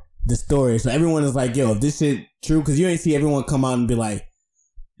for the story. So everyone is like, yo, if this shit true, because you ain't see everyone come out and be like,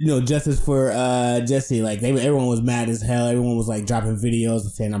 you know, justice for Jesse. Like everyone was mad as hell. Everyone was like dropping videos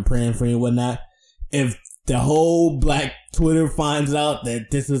and saying I'm praying for you and whatnot. If the whole black Twitter finds out that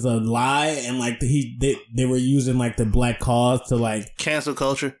this is a lie and like they were using like the black cause to like cancel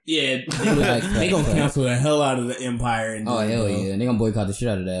culture. Yeah, they gonna cancel the hell out of the Empire. And hell yeah, they gonna boycott the shit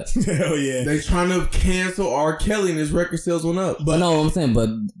out of that. Hell yeah, they trying to cancel R. Kelly and his record sales went up. But no, I'm saying, but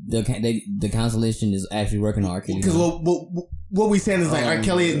the cancellation is actually working on R. Kelly. Because what we saying is like R.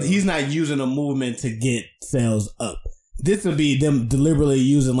 Kelly, he's not using a movement to get sales up. This would be them deliberately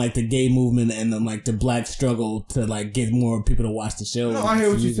using like the gay movement and then like the black struggle to like get more people to watch the show. No, I hear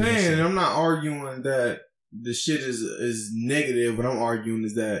what you're saying, and I'm not arguing that the shit is negative. What I'm arguing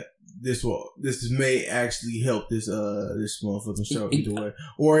is that this may actually help this motherfucking show either way,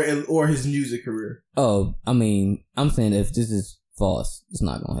 or his music career. Oh, I mean, I'm saying if this is false, it's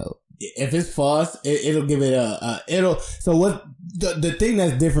not gonna help. If it's false, it'll give it So what the thing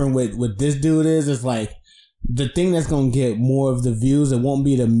that's different with this dude is like the thing that's gonna get more of the views. It won't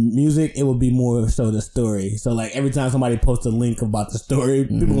be the music. It will be more so the story. So like every time somebody posts a link about the story,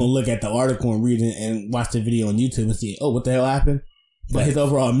 people gonna look at the article and read it and watch the video on YouTube and see, oh, what the hell happened? But his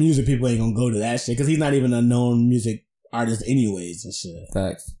overall music, people ain't gonna go to that shit because he's not even a known music artist anyways and shit.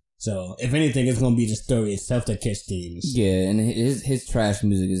 Facts. So if anything, it's gonna be the story itself that catch themes. Yeah, and his trash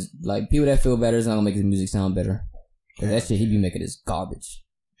music is like people that feel better is not gonna make his music sound better. That shit he be making is garbage.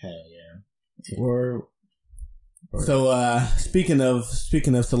 Hell yeah. Word. So speaking of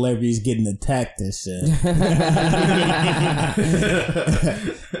celebrities getting attacked and shit.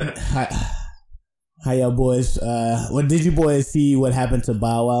 How y'all boys? What did you boys see? What happened to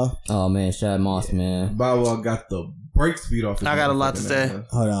Bow Wow? Oh man, Shad Moss, man. Bow Wow got the break speed off. I got a lot to say.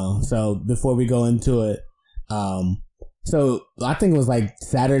 Hold on. So before we go into it, so I think it was like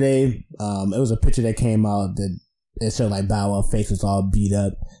Saturday. It was a picture that came out that it showed like Bow Wow's face was all beat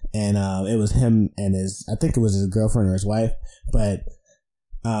up, and it was him and I think it was his girlfriend or his wife, but.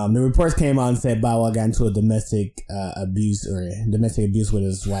 The reports came out and said Bow Wow got into a domestic abuse with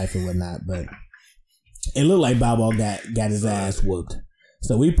his wife and whatnot, but it looked like Bow Wow got his ass whooped.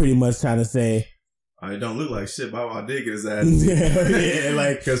 So we pretty much trying to say, it don't look like shit. Bow Wow did get his ass. yeah,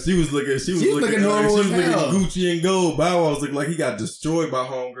 like because she was looking normal as looking hell. Gucci and gold. Bow Wow was looking like he got destroyed by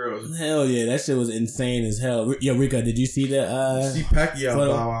homegirls. Hell yeah, that shit was insane as hell. Yo, Rico, did you see the? See Pacquiao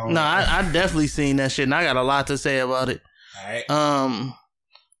Bow Wow. No, I definitely seen that shit, and I got a lot to say about it. All right.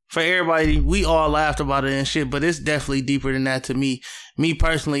 For everybody, we all laughed about it and shit, but it's definitely deeper than that to me. Me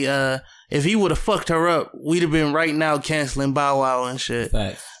personally, if he would have fucked her up, we'd have been right now canceling Bow Wow and shit.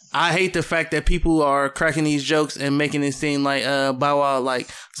 Facts. I hate the fact that people are cracking these jokes and making it seem like Bow Wow like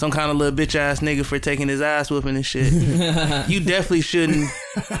some kind of little bitch ass nigga for taking his ass whooping and shit. You definitely shouldn't.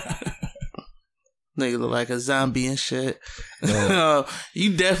 Nigga look like a zombie and shit.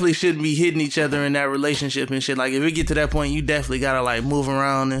 You definitely shouldn't be hitting each other in that relationship and shit. Like if it get to that point, you definitely gotta like move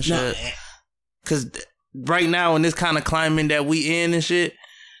around and shit. Cause right now in this kind of climate that we in and shit,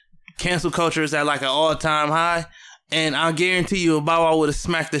 cancel culture is at like an all-time high. And I guarantee you, if Bow Wow would have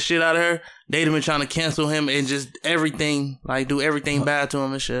smacked the shit out of her, they'd have been trying to cancel him and just everything, like do everything bad to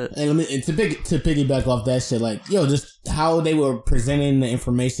him and shit. And to piggyback off that shit, like just how they were presenting the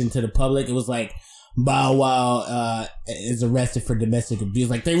information to the public, it was like Bow Wow is arrested for domestic abuse.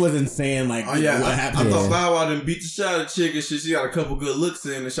 Like they wasn't saying like, oh yeah, what happened. I thought Bow Wow didn't beat the shot at chick and shit. She got a couple good looks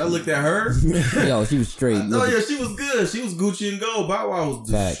in, and I looked at her. Yo, she was straight. Oh yeah, she was good. She was Gucci and gold. Bow Wow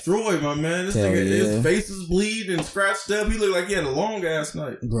was destroyed, my man. This nigga, his face was bleeding and scratched up. He looked like he had a long ass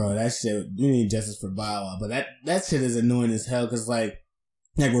night. Bro, that shit. We need justice for Bow Wow, but that shit is annoying as hell. Cause like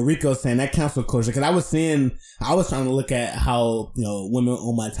what Rico's saying, that cancel culture. Cause I was trying to look at how women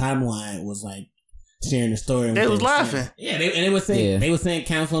on my timeline was like sharing the story. And they was laughing. Yeah, they were saying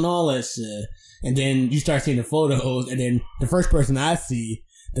cancel and all that shit. And then you start seeing the photos, and then the first person I see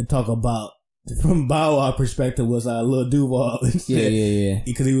to talk about from Bow Wow perspective was Lil Duval. And shit. Yeah.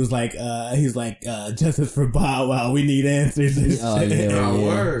 Because he was like, justice for Bow Wow. We need answers. And shit.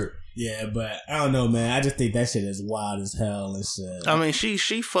 Word. Yeah, but I don't know, man. I just think that shit is wild as hell and shit. I mean,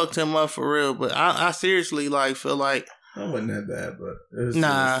 she fucked him up for real, but I seriously like feel like. That wasn't that bad, but it was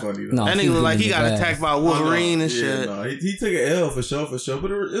funny though. No, that nigga look like he got attacked by Wolverine and shit. No, he took an L for sure.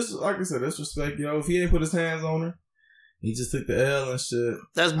 But it's like I said, that's respect, If he ain't put his hands on her, he just took the L and shit.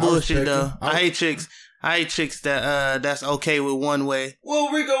 That's bullshit though. I hate chicks that that's okay with one way.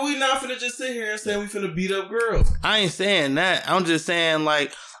 Well, Rico, we not finna just sit here and say we finna beat up girls. I ain't saying that. I'm just saying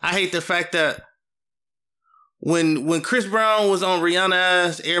like I hate the fact that when Chris Brown was on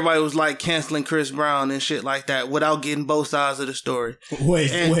Rihanna's ass, everybody was like canceling Chris Brown and shit like that without getting both sides of the story. Wait.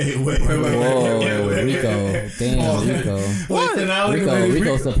 Rico. Damn, Rico. What?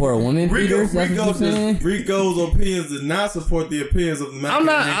 Rico support women beaters? Rico's opinions did not support the opinions of the Mac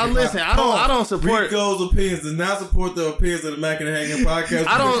I don't support Rico's opinions did not support the opinions of the Mac and Hagan podcast.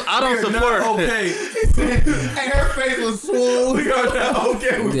 I don't support. Okay. Hey, her face was swole. We are not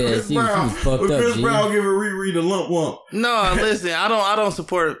okay with Chris Brown. She was fucked with up, Chris G. Brown giving Riri the lump. No, listen, I don't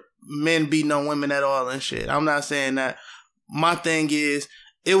support men beating on women at all and shit. I'm not saying that. My thing is,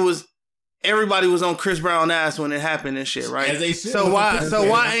 it was everybody was on Chris Brown ass when it happened and shit, right? As they should. So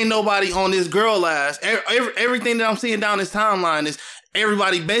why ain't nobody on this girl ass? Everything that I'm seeing down this timeline is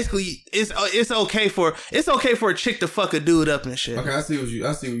everybody basically it's okay for a chick to fuck a dude up and shit. Okay, I see what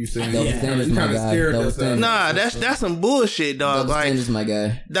you're saying. Double standards, You my kinda guy. scared Double us. standards. Nah, that's some bullshit, dog. Double Like standards, my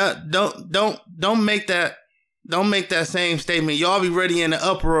guy. don't make that same statement. Y'all be ready in the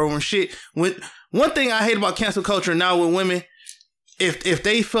uproar and shit. One thing I hate about cancel culture now with women, if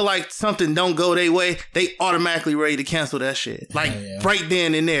they feel like something don't go their way, they automatically ready to cancel that shit. Like right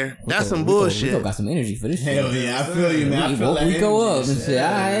then and there. That's some bullshit. Rico got some energy for this shit. Hell yeah, I feel you, man. I He feel woke that Rico energy up and shit. shit.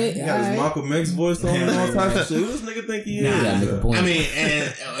 All right, He got his Malcolm X voice on and all types of shit. Who this nigga think he is? Yeah, make a point.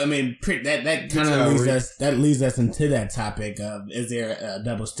 That kind of leads us into that topic of is there a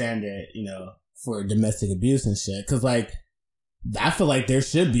double standard, for domestic abuse and shit? Because like, I feel like there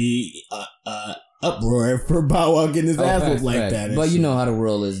should be a uproar for Bow Wow getting his ass whooped like that. and But you shit. know how the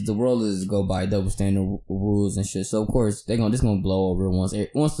world is. The world is go by double standard rules and shit. So of course this gonna blow over once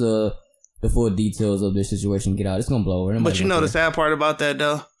the full details of this situation get out. It's gonna blow over. But you know the sad part about that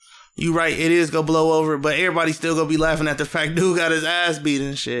though, you right, it is gonna blow over, but everybody still gonna be laughing at the fact dude got his ass beat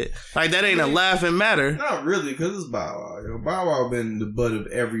and shit. Like that ain't a laughing matter. Not really, because it's Bow Wow. Bow Wow been the butt of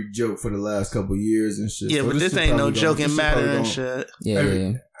every joke for the last couple years and shit. Yeah, So but this shit ain't no probably joking this shit matter probably and gonna- shit.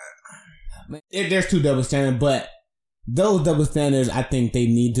 Yeah. There's two double standards, but those double standards, I think they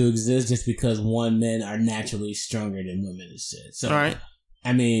need to exist just because men are naturally stronger than women and shit. So, All right.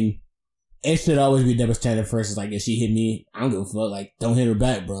 I mean, it should always be double standard first. It's like, if she hit me, I don't give a fuck. Like, don't hit her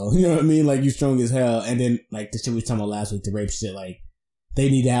back, bro. You know what I mean? Like, you strong as hell. And then, like, the shit we was talking about last week, the rape shit, like, they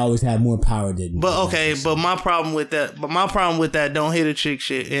need to always have more power than. But okay, but my problem with that don't hit a chick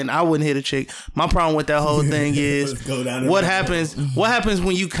shit, and I wouldn't hit a chick. My problem with that whole thing is Let's go down what there. happens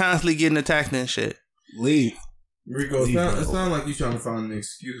when you constantly getting attacked and shit. Leave. Rico, it sounds like you trying to find an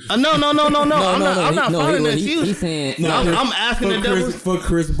excuse. No. I'm not finding an excuse. He's saying I'm asking the devil. for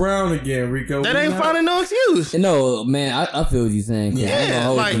Chris Brown again, Rico. That ain't finding no excuse. no, man. I feel what you're saying. Yeah, I ain't gonna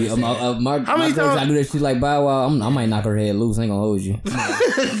hold like- you. My How many girl, times- I do that shit like Bow Wow. I might knock her head loose. I ain't gonna hold you.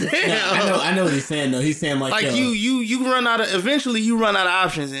 Yeah, I know what he's saying though. He's saying like yo, you run out of eventually you run out of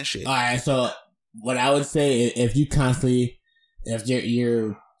options and shit. All right, so what I would say if you constantly, if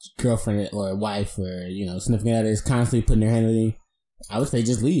your girlfriend or wife or significant other is constantly putting their hand on you, I would say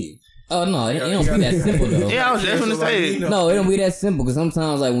just leave. Oh no, it don't be that simple though. Yeah, I was just gonna say. No, it don't be that simple because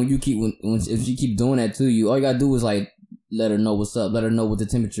sometimes like when if she keep doing that to you, all you gotta do is like let her know what's up, let her know what the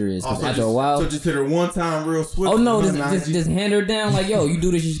temperature is. Because after a while, So just hit her one time real swift. oh no, Nah, just hand her down like yo, you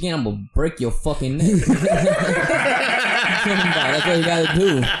do this again, I'm gonna break your fucking neck. That's all you gotta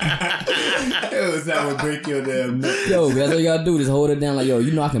do. That would break your damn neck. Yo, that's all you gotta do. Just hold it down like yo,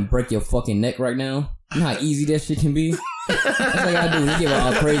 you know I can break your fucking neck right now. You know how easy that shit can be. That's all you gotta do. Just give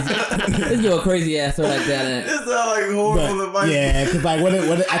her a crazy ass her like that. And, This sounds like horrible But, advice. yeah, because like what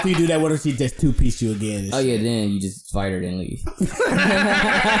after you do that, what if she just two piece you again? and oh shit? yeah, then you just fight her, then leave.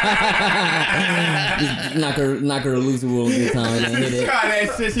 Just knock her loose a little good time and then hit it. Try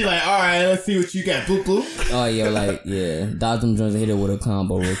that shit. She like, all right, let's see what you got. Boop boop. Oh yeah, like yeah, dodge them joints and hit her with a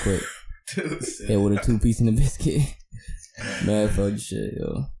combo real quick. Hit with a 2-piece in the biscuit. Mad fuck shit,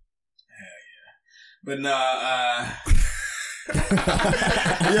 yo. But nah,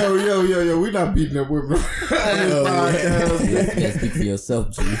 Yo, we not beating up women. Yeah, speak for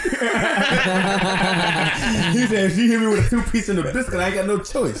yourself, G. he said if she hit me with a 2-piece in the biscuit, I ain't got no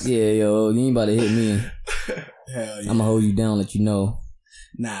choice. Yeah, yo, you ain't about to hit me. Hell yeah. I'ma hold you down, let you know.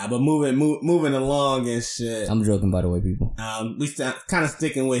 Nah, but moving along and shit. I'm joking, by the way, people. We kind of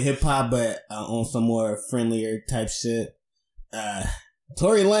sticking with hip hop, but on some more friendlier type shit.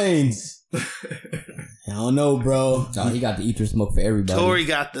 Tory Lanez. I don't know, bro. Oh, he got the ether smoke for everybody. Tory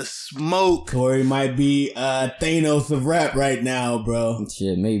got the smoke. Tory might be Thanos of rap right now, bro.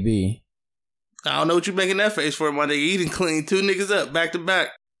 Shit, maybe. I don't know what you making that face for, my nigga. He done cleaned 2 niggas up back to back.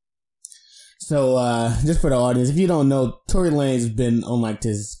 So, just for the audience, if you don't know, Tory Lanez has been on like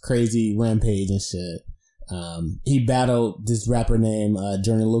this crazy rampage and shit. He battled this rapper named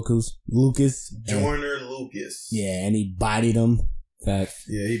Joyner Lucas. Joyner Lucas. Yeah, and he bodied him. Facts.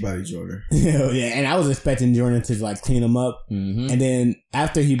 Yeah, he body Joyner. Yeah, and I was expecting Joyner to like clean him up. Mm-hmm. And then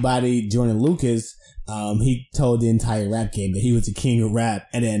after he bodied Joyner Lucas, he told the entire rap game that he was the king of rap.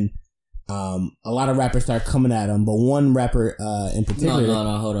 And then a lot of rappers started coming at him, but one rapper in particular.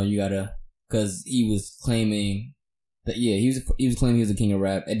 No, hold on. You gotta, cause he was claiming that, yeah, he was claiming he was the king of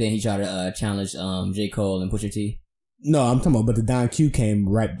rap, and then he tried to challenge J. Cole and Pusha T. No, I'm talking about, but the Don Q came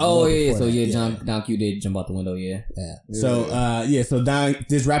right. Oh yeah, before so that. Don Q did jump out the window. Yeah. So so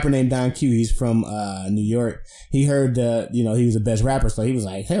this rapper named Don Q, he's from New York. He heard he was the best rapper, so he was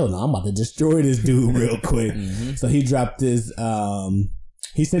like, hell no, I'm about to destroy this dude real quick. So he dropped this.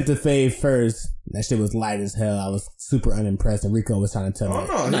 He sent the fave first. That shit was light as hell. I was super unimpressed, and Rico was trying to tell me.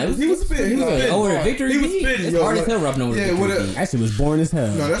 Oh no, he was spitting. He was spitting. Over the victory. He was spitting. It's hard as hell rapping over the victory. That shit was boring as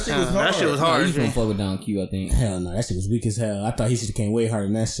hell. No, that shit was hard. That shit was hard. You just don't fuck with Don Q, I think. Hell no, that shit was weak as hell. I thought he should have came way harder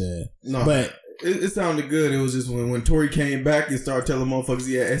than that shit. No, but it sounded good. It was just when Tory came back and started telling motherfuckers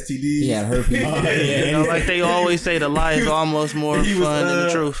he had STDs. Yeah, herpes. You know, like they always say, the lie is almost more fun than the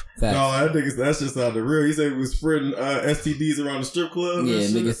truth. No, that shit sounded real. He said he was spreading STDs around the strip club. Yeah,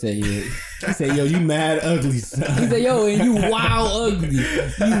 nigga said he said, yo, you mad ugly, son. He said, yo, and you wild ugly.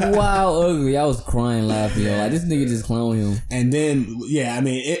 You wild ugly. I was crying laughing, yo. Like, this nigga just clowned him. And then, yeah, I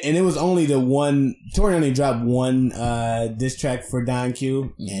mean, it was only the one, Tory only dropped one diss track for Don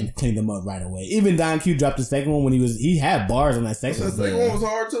Q and cleaned him up right away. Even Don Q dropped the second one when he had bars on that second one. The second one was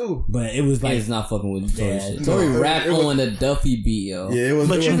hard too. But it was like, it's not fucking with Tory shit. No, Tory rap it was, on the Duffy beat, yo. Yeah, it was.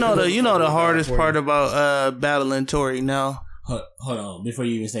 But you know the hardest part about battling Tory now. Hold on, before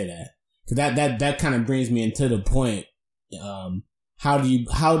you even say that, because that kind of brings me into the point. How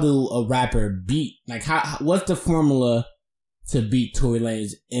do a rapper beat? Like, what's the formula to beat Tory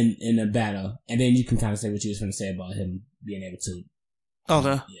Lanez in a battle? And then you can kind of say what you was going to say about him being able to.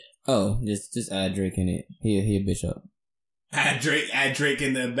 Okay. Yeah. Oh, just add Drake in it. He a bitch up. Add Drake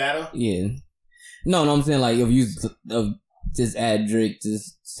in the battle? Yeah. No, I'm saying, like, if you just add Drake,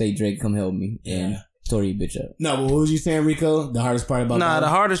 just say Drake, come help me, and Tory bitch up. No, but what was you saying, Rico? The hardest part about the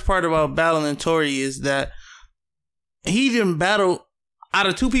hardest part about battling Tory is that he didn't battle. Out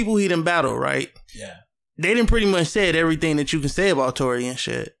of two people he didn't battle, right? Yeah. They didn't pretty much said everything that you can say about Tory and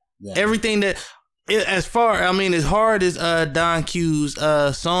shit. Yeah. Everything that, as hard as Don Q's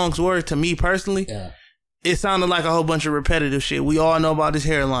songs were to me personally, it sounded like a whole bunch of repetitive shit. We all know about his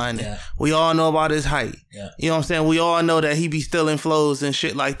hairline. Yeah. We all know about his height. Yeah. You know what I'm saying? We all know that he be stealing flows and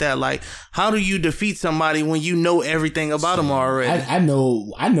shit like that. Like, how do you defeat somebody when you know everything about him already? I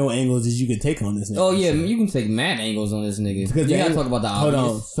know angles that you could take on this nigga. Oh, yeah, you can take mad angles on this nigga. Because you gotta talk about the obvious.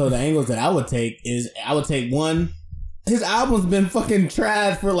 Hold on. So the angles that I would take is, I would take one. His album's been fucking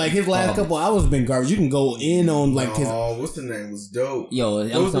trash for like his last couple albums been garbage. You can go in on like his. Oh, what's the name? Was dope. Yo,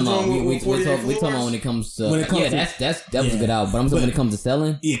 I'm talking about we talking about when it comes to that was a good album. But I'm talking when it comes to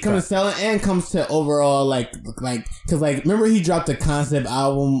selling. Yeah, comes to selling and comes to overall like because like remember he dropped the concept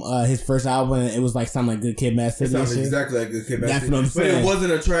album, his first album, and it was like something like Good Kid, Mad City. It sounded exactly like Good Kid, Mad City. That's what I'm saying. But it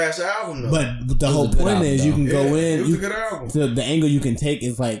wasn't a trash album though. But the whole point is you can go in. It was a good album. So the angle you can take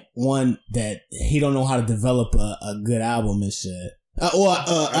is like one that he don't know how to develop a good album and shit. Or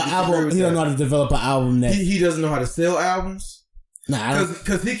an album. He don't know how to develop an album that he doesn't know how to sell albums. Nah,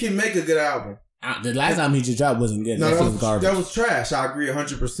 because he can make a good album. The last album he just dropped wasn't good. No, that was trash. I agree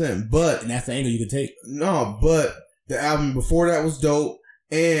 100%. But and that's the angle you could take. No, but the album before that was dope.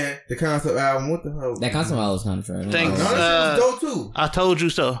 And the concept album, what the hell? That concept album was kind of trash. Thanks. No, that shit was dope too. I told you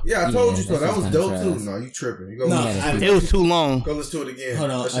so. Yeah, I told you so. That was dope too. No, you tripping. You go it was too long. Go listen to it again.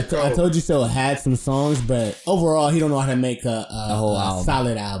 Hold on. I told you so. It had some songs, but overall, he don't know how to make a whole album.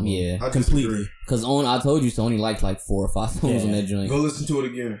 Solid album. Yeah. Completely. Because I told you so, only liked like 4 or 5 songs on that joint. Go listen to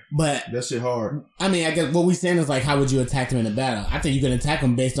it again. But that shit hard. I mean, I guess what we saying is like, how would you attack him in a battle? I think you can attack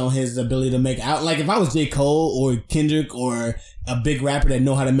him based on his ability to make out. Like if I was J. Cole or Kendrick or a big rapper that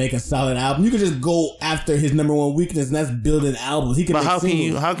know how to make a solid album, you could just go after his number one weakness, and that's building albums. He can. But how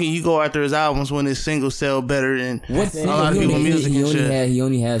can you go after his albums when his singles sell better than a lot of people music and shit? He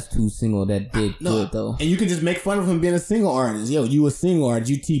only has 2 singles that did good though. And you can just make fun of him being a single artist. Yo, you a single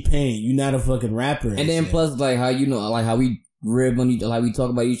artist, you T-Pain, you not a fucking rapper. And then plus like how like how we rib on each, like we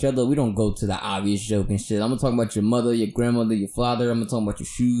talk about each other, we don't go to the obvious joke and shit. I'm gonna talk about your mother, your grandmother, your father. I'm gonna talk about your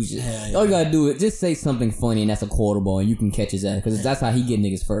shoes. All you gotta do is just say something funny, and that's a quarter ball, and you can catch his ass because that's how he get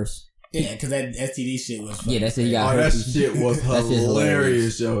niggas first. Yeah, because that STD shit was. Yeah, that's it. He got that shit was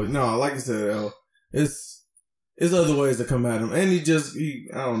hilarious, yo. No, like I said, yo, it's other ways to come at him, and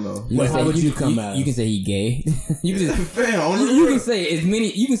I don't know. How would you come at him? You can say he gay. You can just you can say as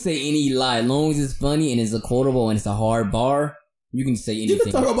many. You can say any lie as long as it's funny and it's a quotable and it's a hard bar. You can say anything. You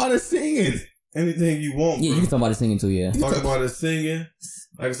can talk about it singing. Anything you want. Yeah, bro. you can talk about it singing too. Yeah, talk about it singing.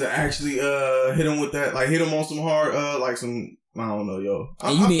 Like I said, actually, hit him with that. Like hit him on some hard, like some. I don't know, yo.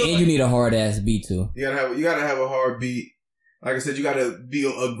 And you need a hard ass beat too. You gotta have a hard beat. Like I said, you gotta be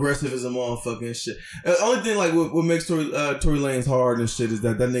aggressive as a motherfucker and shit. The only thing like what makes Tory Lanez hard and shit is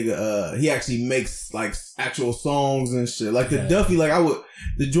that nigga he actually makes like actual songs and shit. Like the Duffy, like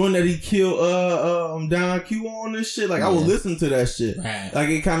the joint that he killed Don Q on and shit. Like I would listen to that shit. Right. Like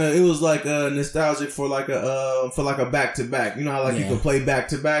it was like nostalgic for like a back to back. You know how like you could play back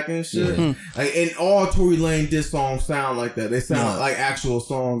to back and shit. Yeah. Like, and all Tory Lanez diss songs sound like that. They sound like actual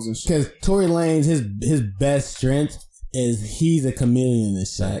songs and shit. Because Tory Lanez, his best strength is he's a chameleon and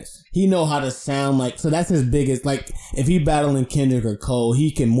shit. He know how to sound like, so that's his biggest, like, if he battling Kendrick or Cole, he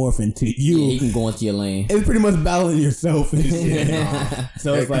can morph into you. Yeah, he can go into your lane. It's pretty much battling yourself and shit.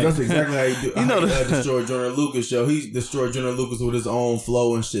 So it's like, that's exactly how you do. You know, he destroyed Jordan Lucas, yo. He destroyed Jordan Lucas with his own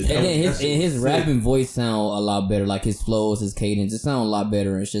flow and shit. And then his rapping voice sound a lot better. Like his flows, his cadence, it sound a lot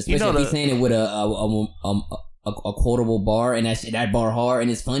better and shit. Especially if he's saying it with a quotable bar and that bar hard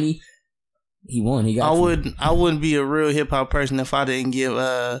and it's funny. He won. He got. I wouldn't be a real hip hop person if I didn't give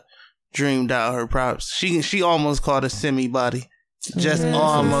Dream Doll her props. She almost called a semi body, just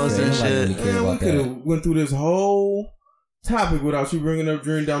almost and shit. Man, we could have went through this whole topic without you bringing up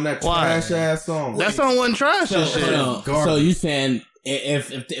Dream Down that trash ass song. That song wasn't trash and shit. So you saying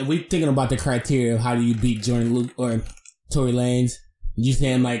if we thinking about the criteria of how do you beat Jordan Luke or Tory Lanez, you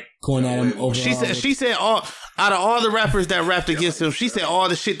saying like going at him overall? She said all out of all the rappers that rapped against him, she said all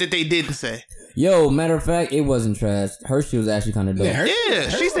the shit that they didn't say. Yo, matter of fact, it wasn't trash. Her shit was actually kind of dope. Yeah,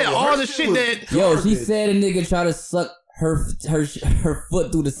 she said all the shit that. Yo, she said a nigga try to suck her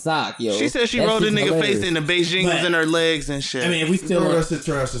foot through the sock. Yo, she said she rolled a nigga face in the Beijing was in her legs and shit. I mean, if we still that shit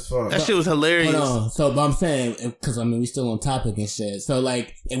trash as fuck. That shit was hilarious. Hold on. So, but I'm saying because I mean we still on topic and shit. So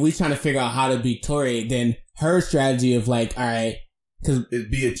like, if we trying to figure out how to beat Tory, then her strategy of like, all right. Cause it'd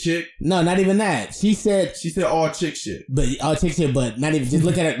be a chick. No, not even that. She said all chick shit. But all chick shit. But not even. Just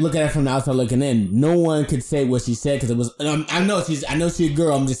look at her from the outside looking in. No one could say what she said because it was. I know she's a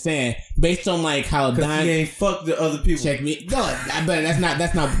girl. I'm just saying based on like how Don. She ain't fucked the other people. Check me. No, but that's not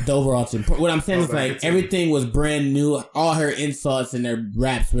the overall thing. What I'm saying is like everything was brand new. All her insults and her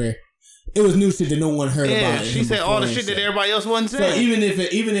raps were. It was new shit that no one heard about. Yeah, she said all the shit that everybody else wasn't saying. So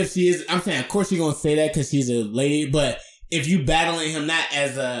even if she is, I'm saying of course she's gonna say that because she's a lady, but. If you battling him not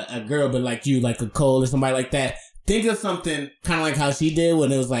as a girl, but like you, like a Cole or somebody like that, think of something kind of like how she did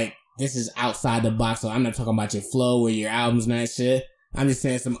when it was like, this is outside the box. So I'm not talking about your flow or your albums and that shit. I'm just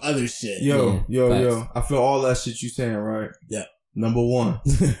saying some other shit. Yo. I feel all that shit you saying, right? Yeah. Number one.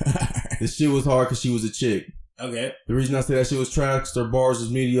 The shit was hard because she was a chick. Okay. The reason I say that shit was trash, her bars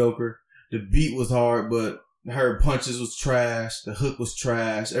was mediocre. The beat was hard, but her punches was trash. The hook was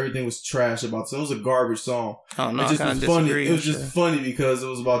trash. Everything was trash about it. So it was a garbage song. Oh, no, it just was funny. It was just funny because it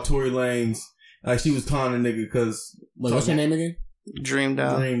was about Tory Lanez. Like she was clowning a nigga because. What's your name again? Dream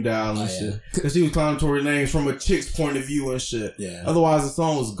Doll and shit. Because she was clowning Tory Lanez from a chick's point of view and shit. Yeah. Otherwise, the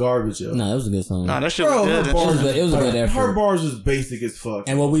song was garbage, yo. No, it was a good song. No, that shit was good. It was a good effort. Her bars was basic as fuck.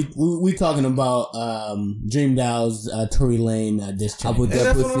 And what we talking about Dream Doll's Tory Lanez diss track. I put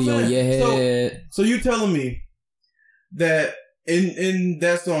that pussy on your head. So you telling me that in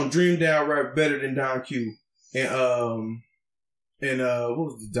that song, Dream Doll rap better than Don Q and what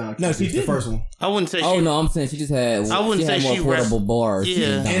was the Don Q? No, she did the first one. I wouldn't say. No, I'm saying she just had. I wouldn't say more she quotable bars.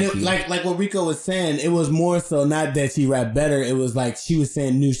 Yeah, and it, like what Rico was saying, it was more so not that she rapped better. It was like she was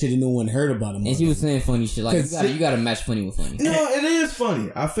saying new shit and no one heard about him. And she was saying funny shit. Like you gotta match funny with funny. No, it is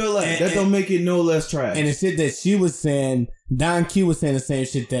funny. I feel like that don't make it no less trash. And the shit that she was saying, Don Q was saying the same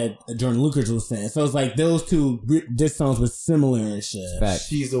shit that Jordan Lucas was saying. So it's like those two diss songs were similar and shit. Fact.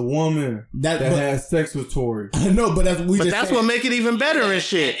 She's a woman that has sex with Tory. I know, but that's what make it even better and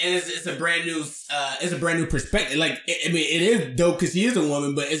shit. And it's a brand new perspective. Like I mean, it is dope because she is a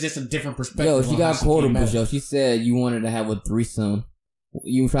woman, but it's just a different perspective. Yo, she got quotables. Yo, she said you wanted to have a threesome.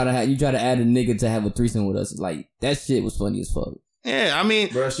 You try to add a nigga to have a threesome with us. Like that shit was funny as fuck. Yeah, I mean,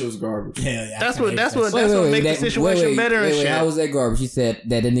 bro, that shit was garbage. Yeah, that's what makes the situation better and shit. How was that garbage? She said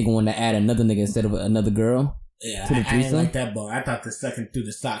that nigga wanted to add another nigga instead of another girl. Yeah, to the I didn't like that bar. I thought the sucking through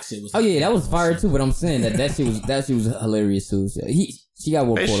the sock shit was. Oh yeah, that was fire too. But I'm saying that shit was hilarious too. So she got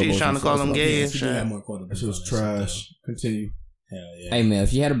more quotables. She's trying to call him gay and shit. That shit was trash. Continue. Hell yeah. Hey man,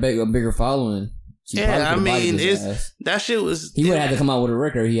 if she had a bigger following. Yeah, I mean, that shit was. He would have had to come out with a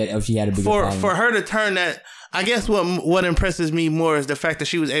record. If she had a bigger following. For her to turn that. I guess what impresses me more is the fact that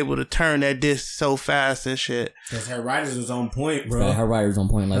she was able to turn that disc so fast and shit. Because her writers was on point, bro. Her writers on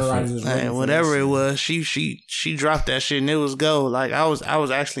point, like shit. And whatever it was, she dropped that shit and it was gold. Like I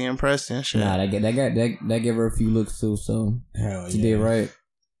was actually impressed and shit. Nah, that gave her a few looks too. So hell yeah, she did right.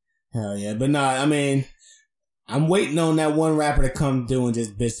 Hell yeah, but nah, I mean, I'm waiting on that one rapper to come through and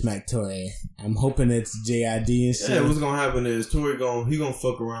just bitch smack Tory. I'm hoping it's JID and shit. Yeah, what's gonna happen is Tory gonna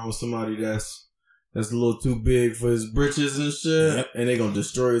fuck around with somebody that's a little too big for his britches and shit, and they gonna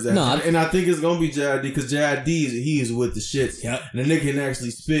destroy his ass. No, and I think it's gonna be JID because JID he is with the shits. Yep. And the nigga can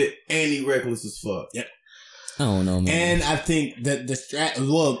actually spit and he reckless as fuck. Yep. I don't know, man. And I think that the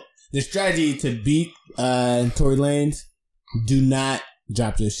strategy to beat Tory Lanez, do not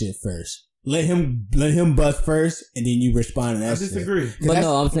drop your shit first. Let him bust first, and then you respond to that. I disagree. Shit. But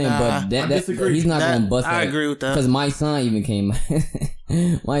no, I'm saying, I disagree. He's not gonna bust. I agree with that because my son even came.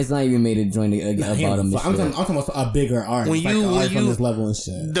 My son even made a joint about him. I'm talking about a bigger artist. When like you on this level and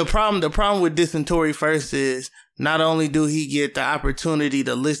shit. The problem with dissing Tory first is not only do he get the opportunity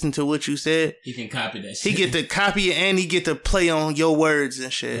to listen to what you said, he can copy that shit. he get to copy it and he get to play on your words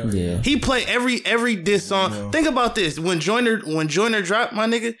and shit. Yeah. He play every diss song. Yeah. Think about this. When Joyner dropped, my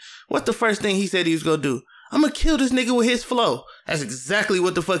nigga, what's the first thing he said he was gonna do? I'm gonna kill this nigga with his flow. That's exactly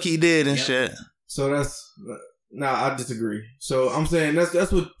what the fuck he did and shit. So I disagree. So I'm saying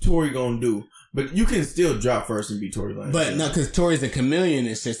that's what Tory gonna do. But you can still drop first and beat Tory Lanez. But no, because Tory's a chameleon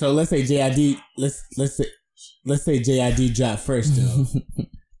and shit. So let's say JID. Let's say JID drop first though.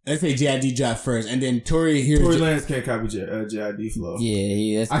 Let's say JID drop first, and then Tory hears Tory Lanez can't copy JID flow.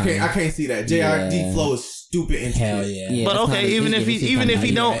 Yeah, I can't see that. JID flow is stupid and hell shit. yeah. But okay, even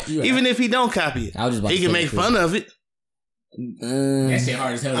if he don't copy it, I was just about he to can say make that. fun of it. That shit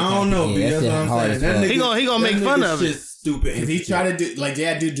hard as hell. I don't know, Yeah, B. That's that what shit hard I'm as saying. fuck. That nigga, He gonna make fun of it. shit's stupid. Cause he try to do like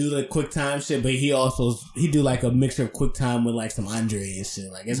JID do the QuickTime shit, but he do like a mixture of QuickTime with like some Andre and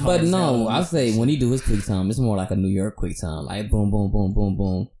shit. Like it's hard. But as hell. no, I'll say when he do his quick time, it's more like a New York quick time, like boom, boom, boom, boom,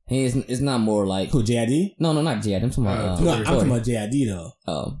 boom. It's not more like Who JID? no, not JID. I'm talking about No, I'm Tory. talking about JID though.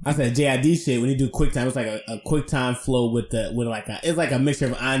 Oh, I said JID shit when he do QuickTime. It's like a QuickTime flow with it's like a mixture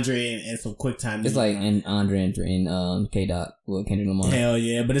of Andre and some QuickTime. it's like in Andre and K Dot with Kendrick Lamar. hell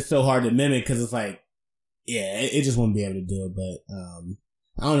yeah, but it's so hard to mimic because it's like it just won't be able to do it.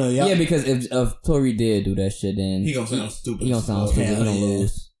 But I don't know. Y'all, Yeah, because if Tory did do that shit, then He gonna sound stupid. He gonna sound stupid. He Hell gonna yeah.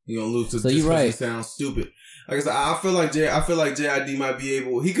 lose. He gonna lose to So just you're 'cause right. he sounds stupid. Like I said, I feel like JID might be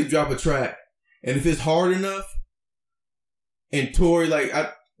able. He could drop a track, and if it's hard enough, and Tory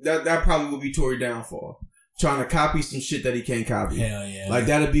that probably would be Tory downfall. Trying to copy some shit that he can't copy. hell yeah. Like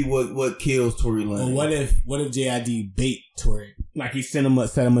that'd be what kills Tory Lanez. Well, what if JID bait Tory? Like he set him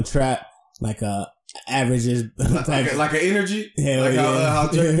a trap, like averages like an energy? Hell like yeah. how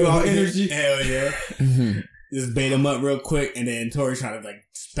Drake do our energy? Hell yeah. Mhm. Just bait him up real quick, and then Tory trying to like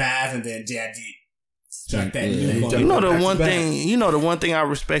spaz, and then JID struck that. Yeah. nuke on You him. The one thing I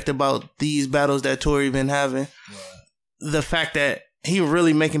respect about these battles that Tory been having, the fact that he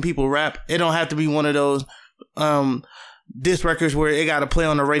really making people rap. It don't have to be one of those diss records where it got to play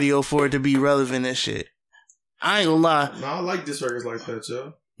on the radio for it to be relevant and shit. I ain't gonna lie. No, I like diss records like that,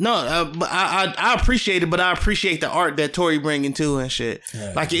 yo. No, but I appreciate it, but I appreciate the art that Tory bringing to and shit.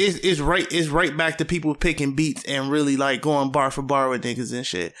 Yeah. Like it's right back to people picking beats and really like going bar for bar with niggas and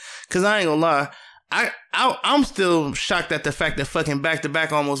shit. Cause I ain't gonna lie, I'm still shocked at the fact that fucking Back to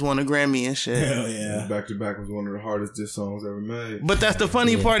Back almost won a Grammy and shit. Hell yeah. Back to Back was one of the hardest diss songs ever made. But that's the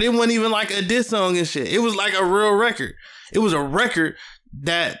funny part. It wasn't even like a diss song and shit. It was like a real record. It was a record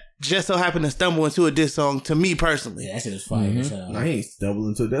that just so happened to stumble into a diss song to me personally. Yeah, that shit is fire. Mhm. as hell. I ain't stumbling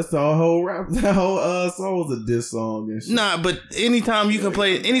into that's the whole rap. That whole song was a diss song and shit. Nah, but anytime you can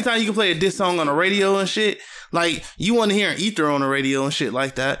play a diss song on the radio and shit, like you want to hear Ether on the radio and shit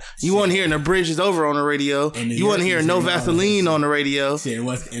like that. You want to hear The Bridge Is Over on the radio. And New You want to York hear No was hearing all Vaseline that on the radio. Shit, it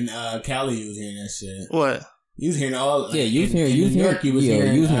was in Cali. You was hearing that shit. What? You was hearing all. Yeah, you was in hearing New York. You was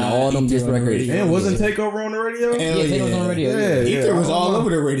hearing all them Ether diss on the records. radio. And wasn't Takeover on the radio? Hell Yeah, Takeover's on the radio. Yeah, Ether was I all don't know. over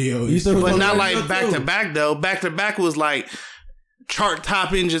the radio. Ether was But on not the like radio, Back too. to Back though. Back to Back was like chart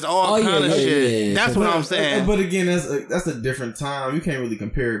topping, just all Oh, kind of yeah, shit. yeah. That's what I'm saying. But again, that's a different time. You can't really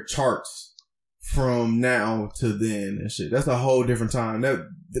compare charts from now to then and shit. That's a whole different time. That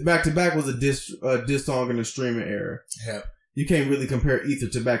Back to Back was a diss song in the streaming era. Yeah. You can't really compare Ether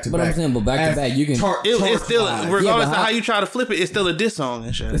to Back to But I'm Back. saying, but back to back, you can. It's still, regardless Yeah, but of how you try to flip it, it's still a diss song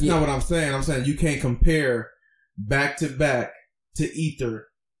and shit. That's not what I'm saying. I'm saying you can't compare Back to Back to Ether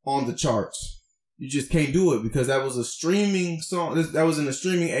on the charts. You just can't do it because that was a streaming song. That was in the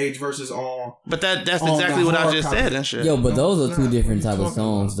streaming age versus on. But that's On exactly the what I hard just copy. said and shit. Yo, but No, those it's are two not. different What type you of talking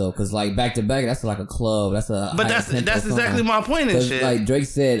songs about? though, because like back to back, that's like a club. That's a. But higher that's tempo exactly song. my point and 'Cause, shit. like Drake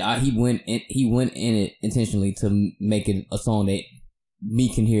said, he went in it intentionally to make it a song that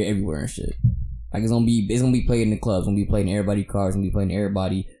me can hear everywhere and shit. Like it's gonna be played in the clubs, it's gonna be played in everybody's cars, it's gonna be played in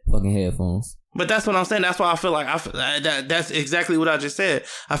everybody fucking headphones. But that's what I'm saying. That's why I feel like that's exactly what I just said.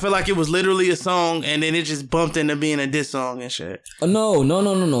 I feel like it was literally a song, and then it just bumped into being a diss song and shit. Oh,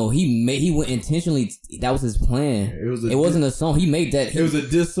 no. He went intentionally. That was his plan. It wasn't a song. He made that. It was a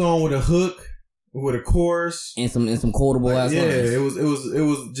diss song with a hook, with a chorus, and some quotable ass lines. it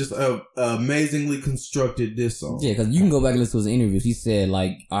was just a amazingly constructed diss song. Yeah, because you can go back and listen to his interviews. He said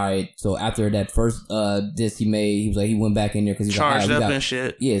like, all right, so after that first diss he made, he was like, he went back in there because he charged like, up and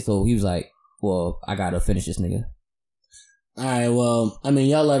shit. Yeah, so he was like, well, I gotta finish this nigga. All right, well, I mean,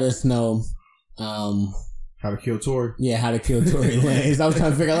 y'all let us know. How to Kill Tory. Yeah, How to Kill Tory Lanez. I was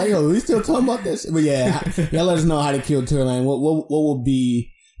trying to figure out, like, yo, we still talking about this? But yeah, y'all let us know How to Kill Tory Lanez. What will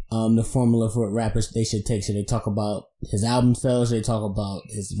be the formula for what rappers they should take? Should they talk about his album sales? Should they talk about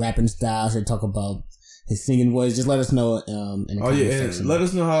his rapping style? Should they talk about his singing voice? Just let us know in the comment section. Let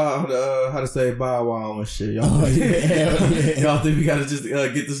us know how to say Bow Wow and shit. Y'all, y'all think we gotta just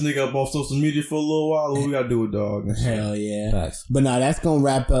get this nigga up off social media for a little while? What we gotta do with dog? Hell yeah. Facts. But no, that's gonna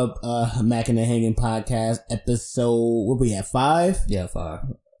wrap up Mac and the Hanging podcast episode. What we at 5? Yeah, 5.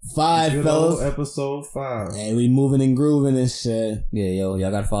 5, fellas. Episode 5. Hey, we moving and grooving and shit. Yeah,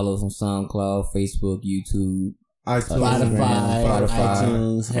 y'all gotta follow us on SoundCloud, Facebook, YouTube, Spotify,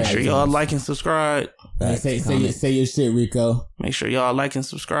 iTunes. Make sure y'all like and subscribe. Say your shit, Rico. Make sure y'all like and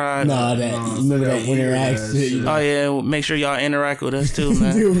subscribe. No, remember that interact shit. Oh yeah, make sure y'all interact with us too,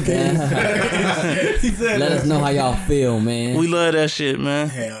 man. Let us know how y'all feel, man. We love that shit, man.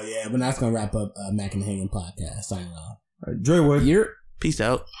 Hell yeah. But that's gonna wrap up Mac and the Hanging podcast. Signing off. Dre, what? You're Peace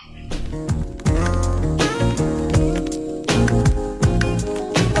out.